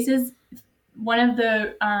some cases, one of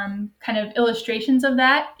the kind of illustrations of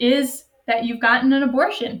that is that you've gotten an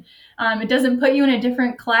abortion. It doesn't put you in a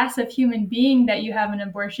different class of human being that you have an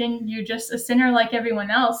abortion. You're just a sinner like everyone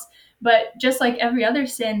else. But just like every other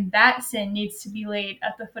sin, that sin needs to be laid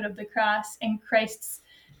at the foot of the cross, and Christ's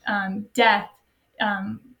death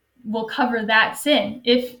will cover that sin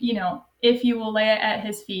if you will lay it at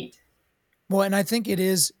his feet. Well, and I think it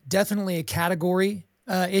is definitely a category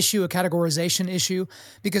issue, a categorization issue,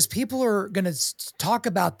 because people are going to talk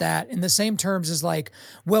about that in the same terms as like,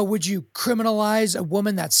 well, would you criminalize a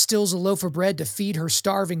woman that steals a loaf of bread to feed her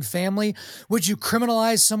starving family? Would you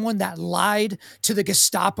criminalize someone that lied to the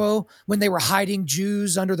Gestapo when they were hiding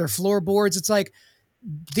Jews under their floorboards? It's like,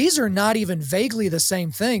 these are not even vaguely the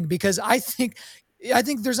same thing, because I think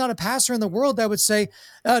there's not a pastor in the world that would say,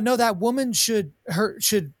 no, that woman should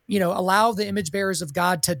allow the image bearers of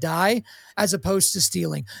God to die as opposed to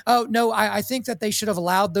stealing. Oh, no, I think that they should have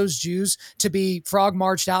allowed those Jews to be frog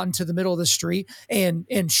marched out into the middle of the street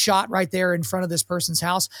and shot right there in front of this person's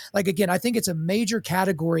house. Like, again, I think it's a major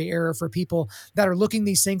category error for people that are looking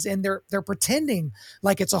these things, and they're pretending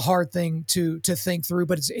like it's a hard thing to think through,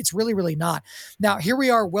 but it's really, really not. Now, here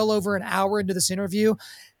we are well over an hour into this interview.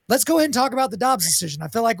 Let's go ahead and talk about the Dobbs decision. I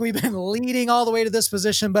feel like we've been leading all the way to this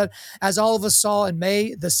position, but as all of us saw in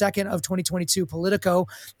May the 2nd of 2022, Politico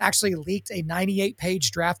actually leaked a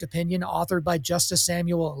 98-page draft opinion authored by Justice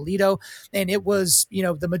Samuel Alito, and it was,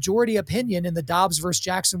 the majority opinion in the Dobbs versus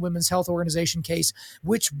Jackson Women's Health Organization case,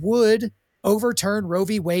 which would overturn Roe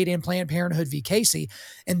v. Wade and Planned Parenthood v. Casey.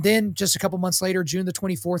 And then just a couple months later, June the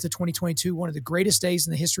 24th of 2022, one of the greatest days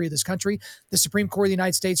in the history of this country, the Supreme Court of the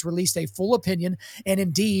United States released a full opinion. And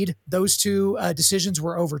indeed, those two decisions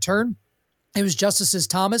were overturned. It was Justices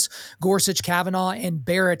Thomas, Gorsuch, Kavanaugh, and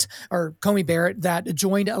Barrett, or Comey Barrett, that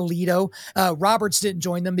joined Alito. Roberts didn't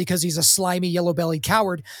join them because he's a slimy, yellow-bellied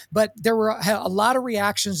coward. But there were a lot of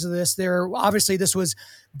reactions to this. Obviously, this was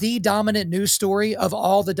the dominant news story of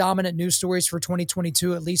all the dominant news stories for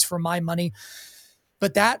 2022, at least for my money.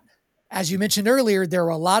 But that, as you mentioned earlier, there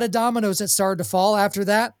were a lot of dominoes that started to fall after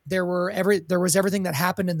that. There was everything that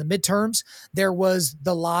happened in the midterms. There was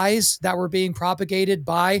the lies that were being propagated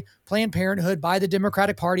by Planned Parenthood, by the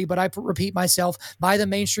Democratic Party, but I repeat myself, by the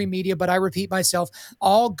mainstream media, but I repeat myself,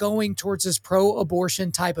 all going towards this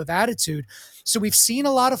pro-abortion type of attitude. So we've seen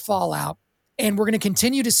a lot of fallout, and we're going to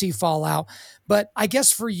continue to see fallout. But I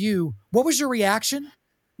guess for you, what was your reaction?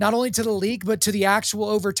 Not only to the leak, but to the actual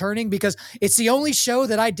overturning, because it's the only show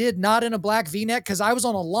that I did not in a black V-neck, because I was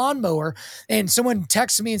on a lawnmower and someone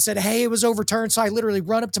texted me and said, hey, it was overturned. So I literally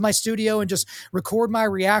run up to my studio and just record my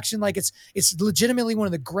reaction. Like it's legitimately one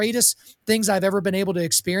of the greatest things I've ever been able to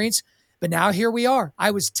experience. But now here we are.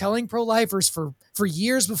 I was telling pro-lifers for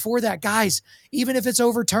years before that, guys, even if it's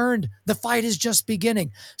overturned, the fight is just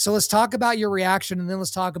beginning. So let's talk about your reaction, and then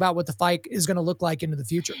let's talk about what the fight is going to look like into the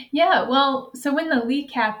future. Yeah, well, so when the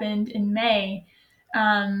leak happened in May,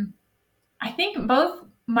 I think both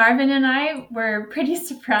Marvin and I were pretty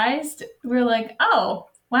surprised. We're like, oh,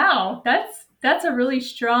 wow, that's a really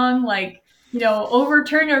strong,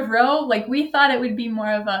 overturn of Roe. Like, we thought it would be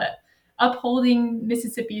more of upholding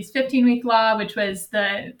Mississippi's 15-week law, which was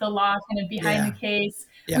the law kind of behind the case.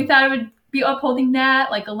 Yeah. We thought it would be upholding that,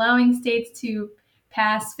 like allowing states to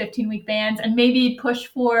pass 15-week bans and maybe push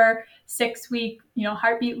for 6-week,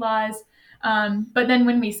 heartbeat laws. But then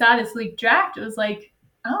when we saw this leaked draft, it was like,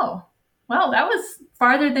 oh, well, that was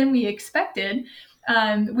farther than we expected.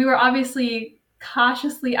 We were obviously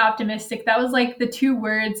cautiously optimistic. That was like the two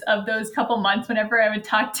words of those couple months whenever I would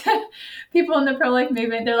talk to people in the pro-life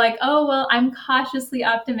movement. They're like, oh, well, I'm cautiously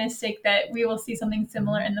optimistic that we will see something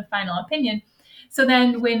similar in the final opinion. So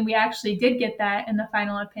then when we actually did get that in the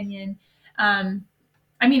final opinion, I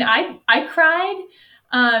cried.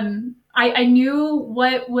 I knew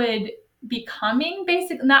what would be coming,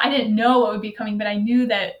 basically. I didn't know what would be coming, but I knew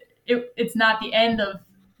that it's not the end of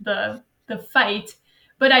the fight.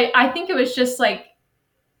 But I think it was just like,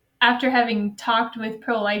 after having talked with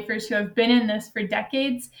pro-lifers who have been in this for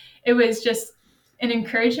decades, it was just an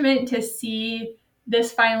encouragement to see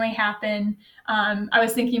this finally happen. I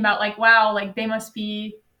was thinking about like, wow, like they must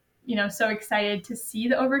be, so excited to see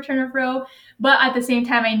the overturn of Roe. But at the same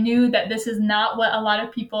time, I knew that this is not what a lot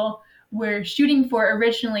of people were shooting for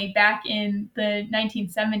originally back in the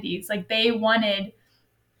 1970s. Like they wanted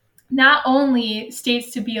not only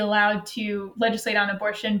states to be allowed to legislate on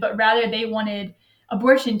abortion, but rather they wanted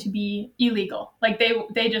abortion to be illegal. Like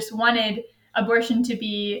they just wanted abortion to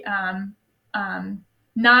be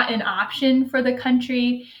not an option for the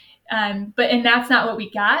country. And that's not what we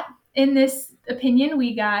got in this opinion.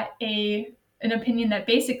 We got an opinion that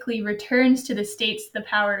basically returns to the states the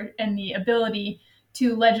power and the ability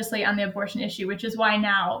to legislate on the abortion issue, which is why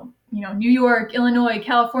now, New York, Illinois,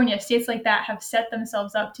 California, states like that have set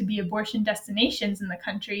themselves up to be abortion destinations in the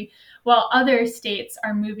country, while other states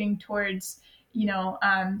are moving towards,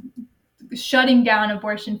 shutting down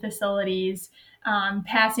abortion facilities,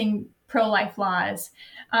 passing pro-life laws.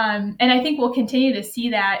 And I think we'll continue to see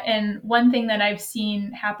that. And one thing that I've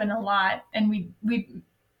seen happen a lot, and we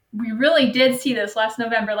really did see this last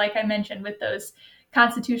November, like I mentioned, with those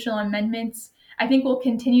constitutional amendments. I think we'll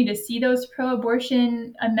continue to see those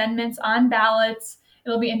pro-abortion amendments on ballots.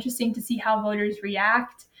 It'll be interesting to see how voters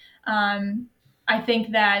react. I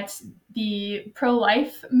think that the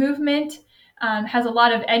pro-life movement has a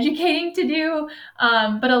lot of educating to do,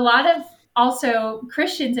 but a lot of also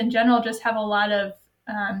Christians in general just have a lot of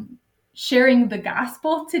sharing the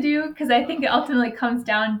gospel to do, because I think it ultimately comes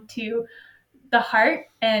down to the heart,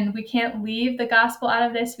 and we can't leave the gospel out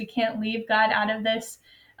of this. We can't leave God out of this.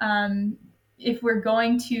 If we're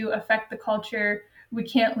going to affect the culture, we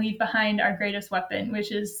can't leave behind our greatest weapon,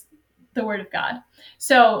 which is the word of God.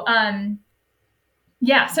 So,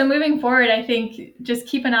 so moving forward, I think just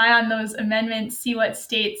keep an eye on those amendments, see what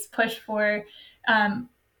states push for,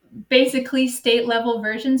 basically state level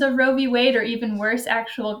versions of Roe v. Wade, or even worse,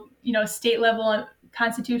 actual, state level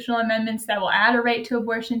constitutional amendments that will add a right to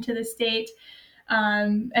abortion to the state.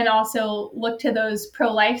 And also look to those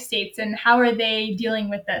pro-life states and how are they dealing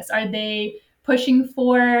with this? Are they pushing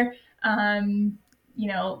for,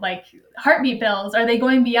 like heartbeat bills? Are they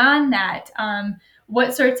going beyond that?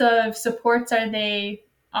 What sorts of supports are they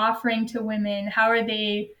offering to women? How are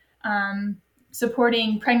they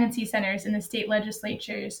supporting pregnancy centers in the state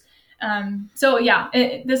legislatures?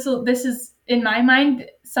 This is, in my mind,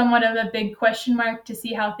 somewhat of a big question mark to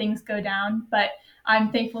see how things go down. But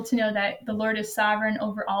I'm thankful to know that the Lord is sovereign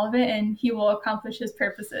over all of it, and he will accomplish his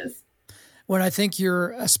purposes. When I think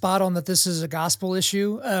you're spot on that this is a gospel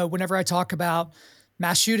issue, whenever I talk about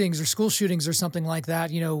mass shootings or school shootings or something like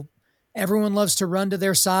that, everyone loves to run to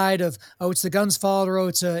their side of, oh, it's the gun's fault, or, oh,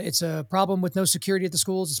 it's a problem with no security at the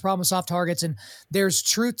schools. It's a problem with soft targets. And there's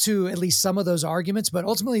truth to at least some of those arguments, but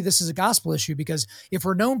ultimately this is a gospel issue, because if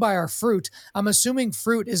we're known by our fruit, I'm assuming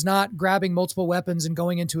fruit is not grabbing multiple weapons and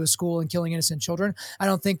going into a school and killing innocent children. I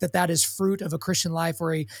don't think that is fruit of a Christian life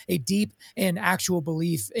or a deep and actual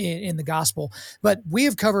belief in the gospel. But we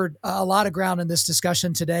have covered a lot of ground in this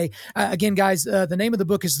discussion today. Again, guys, the name of the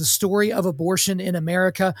book is The Story of Abortion in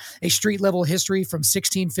America, a street level history from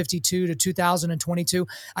 1652 to 2022.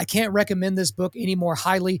 I can't recommend this book any more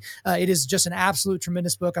highly. It is just an absolute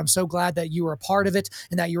tremendous book. I'm so glad that you were a part of it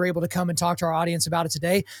and that you were able to come and talk to our audience about it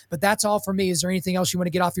today. But that's all for me. Is there anything else you want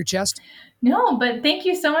to get off your chest? No, but thank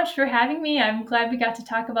you so much for having me. I'm glad we got to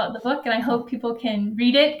talk about the book, and I hope people can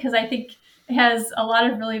read it, because I think it has a lot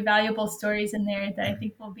of really valuable stories in there that I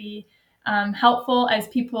think will be helpful as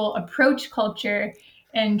people approach culture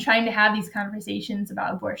and trying to have these conversations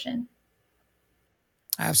about abortion.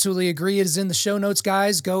 I absolutely agree. It is in the show notes,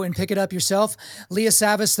 guys. Go and pick it up yourself. LEAH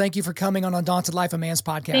SAVAS, thank you for coming on Undaunted Life, a Man's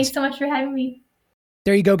podcast. Thanks so much for having me.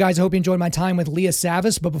 There you go, guys. I hope you enjoyed my time with LEAH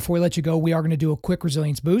SAVAS. But before we let you go, we are going to do a quick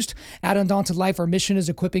resilience boost. At Undaunted Life, our mission is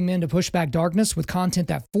equipping men to push back darkness with content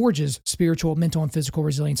that forges spiritual, mental, and physical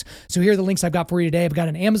resilience. So here are the links I've got for you today. I've got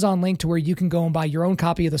an Amazon link to where you can go and buy your own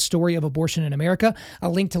copy of The Story of Abortion in America, a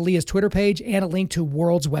link to LEAH's Twitter page, and a link to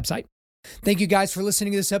World's website. Thank you guys for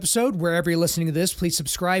listening to this episode. Wherever you're listening to this, please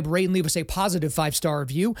subscribe, rate, and leave us a positive 5-star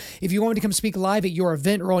review. If you want me to come speak live at your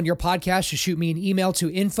event or on your podcast, just shoot me an email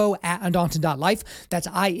to info@undaunted.life. That's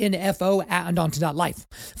info@undaunted.life.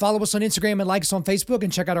 Follow us on Instagram and like us on Facebook,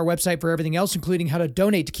 and check out our website for everything else, including how to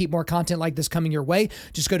donate to keep more content like this coming your way.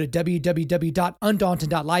 Just go to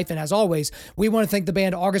www.undaunted.life. And as always, we want to thank the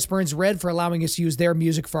band August Burns Red for allowing us to use their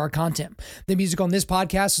music for our content. The music on this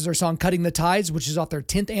podcast is our song Cutting the Tides, which is off their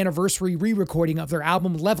 10th anniversary re-recording of their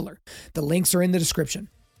album Leveler. The links are in the description.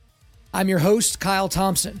 I'm your host, Kyle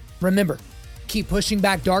Thompson. Remember, keep pushing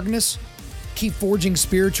back darkness, keep forging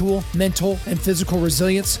spiritual, mental, and physical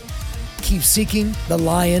resilience, keep seeking the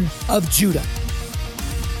Lion of Judah.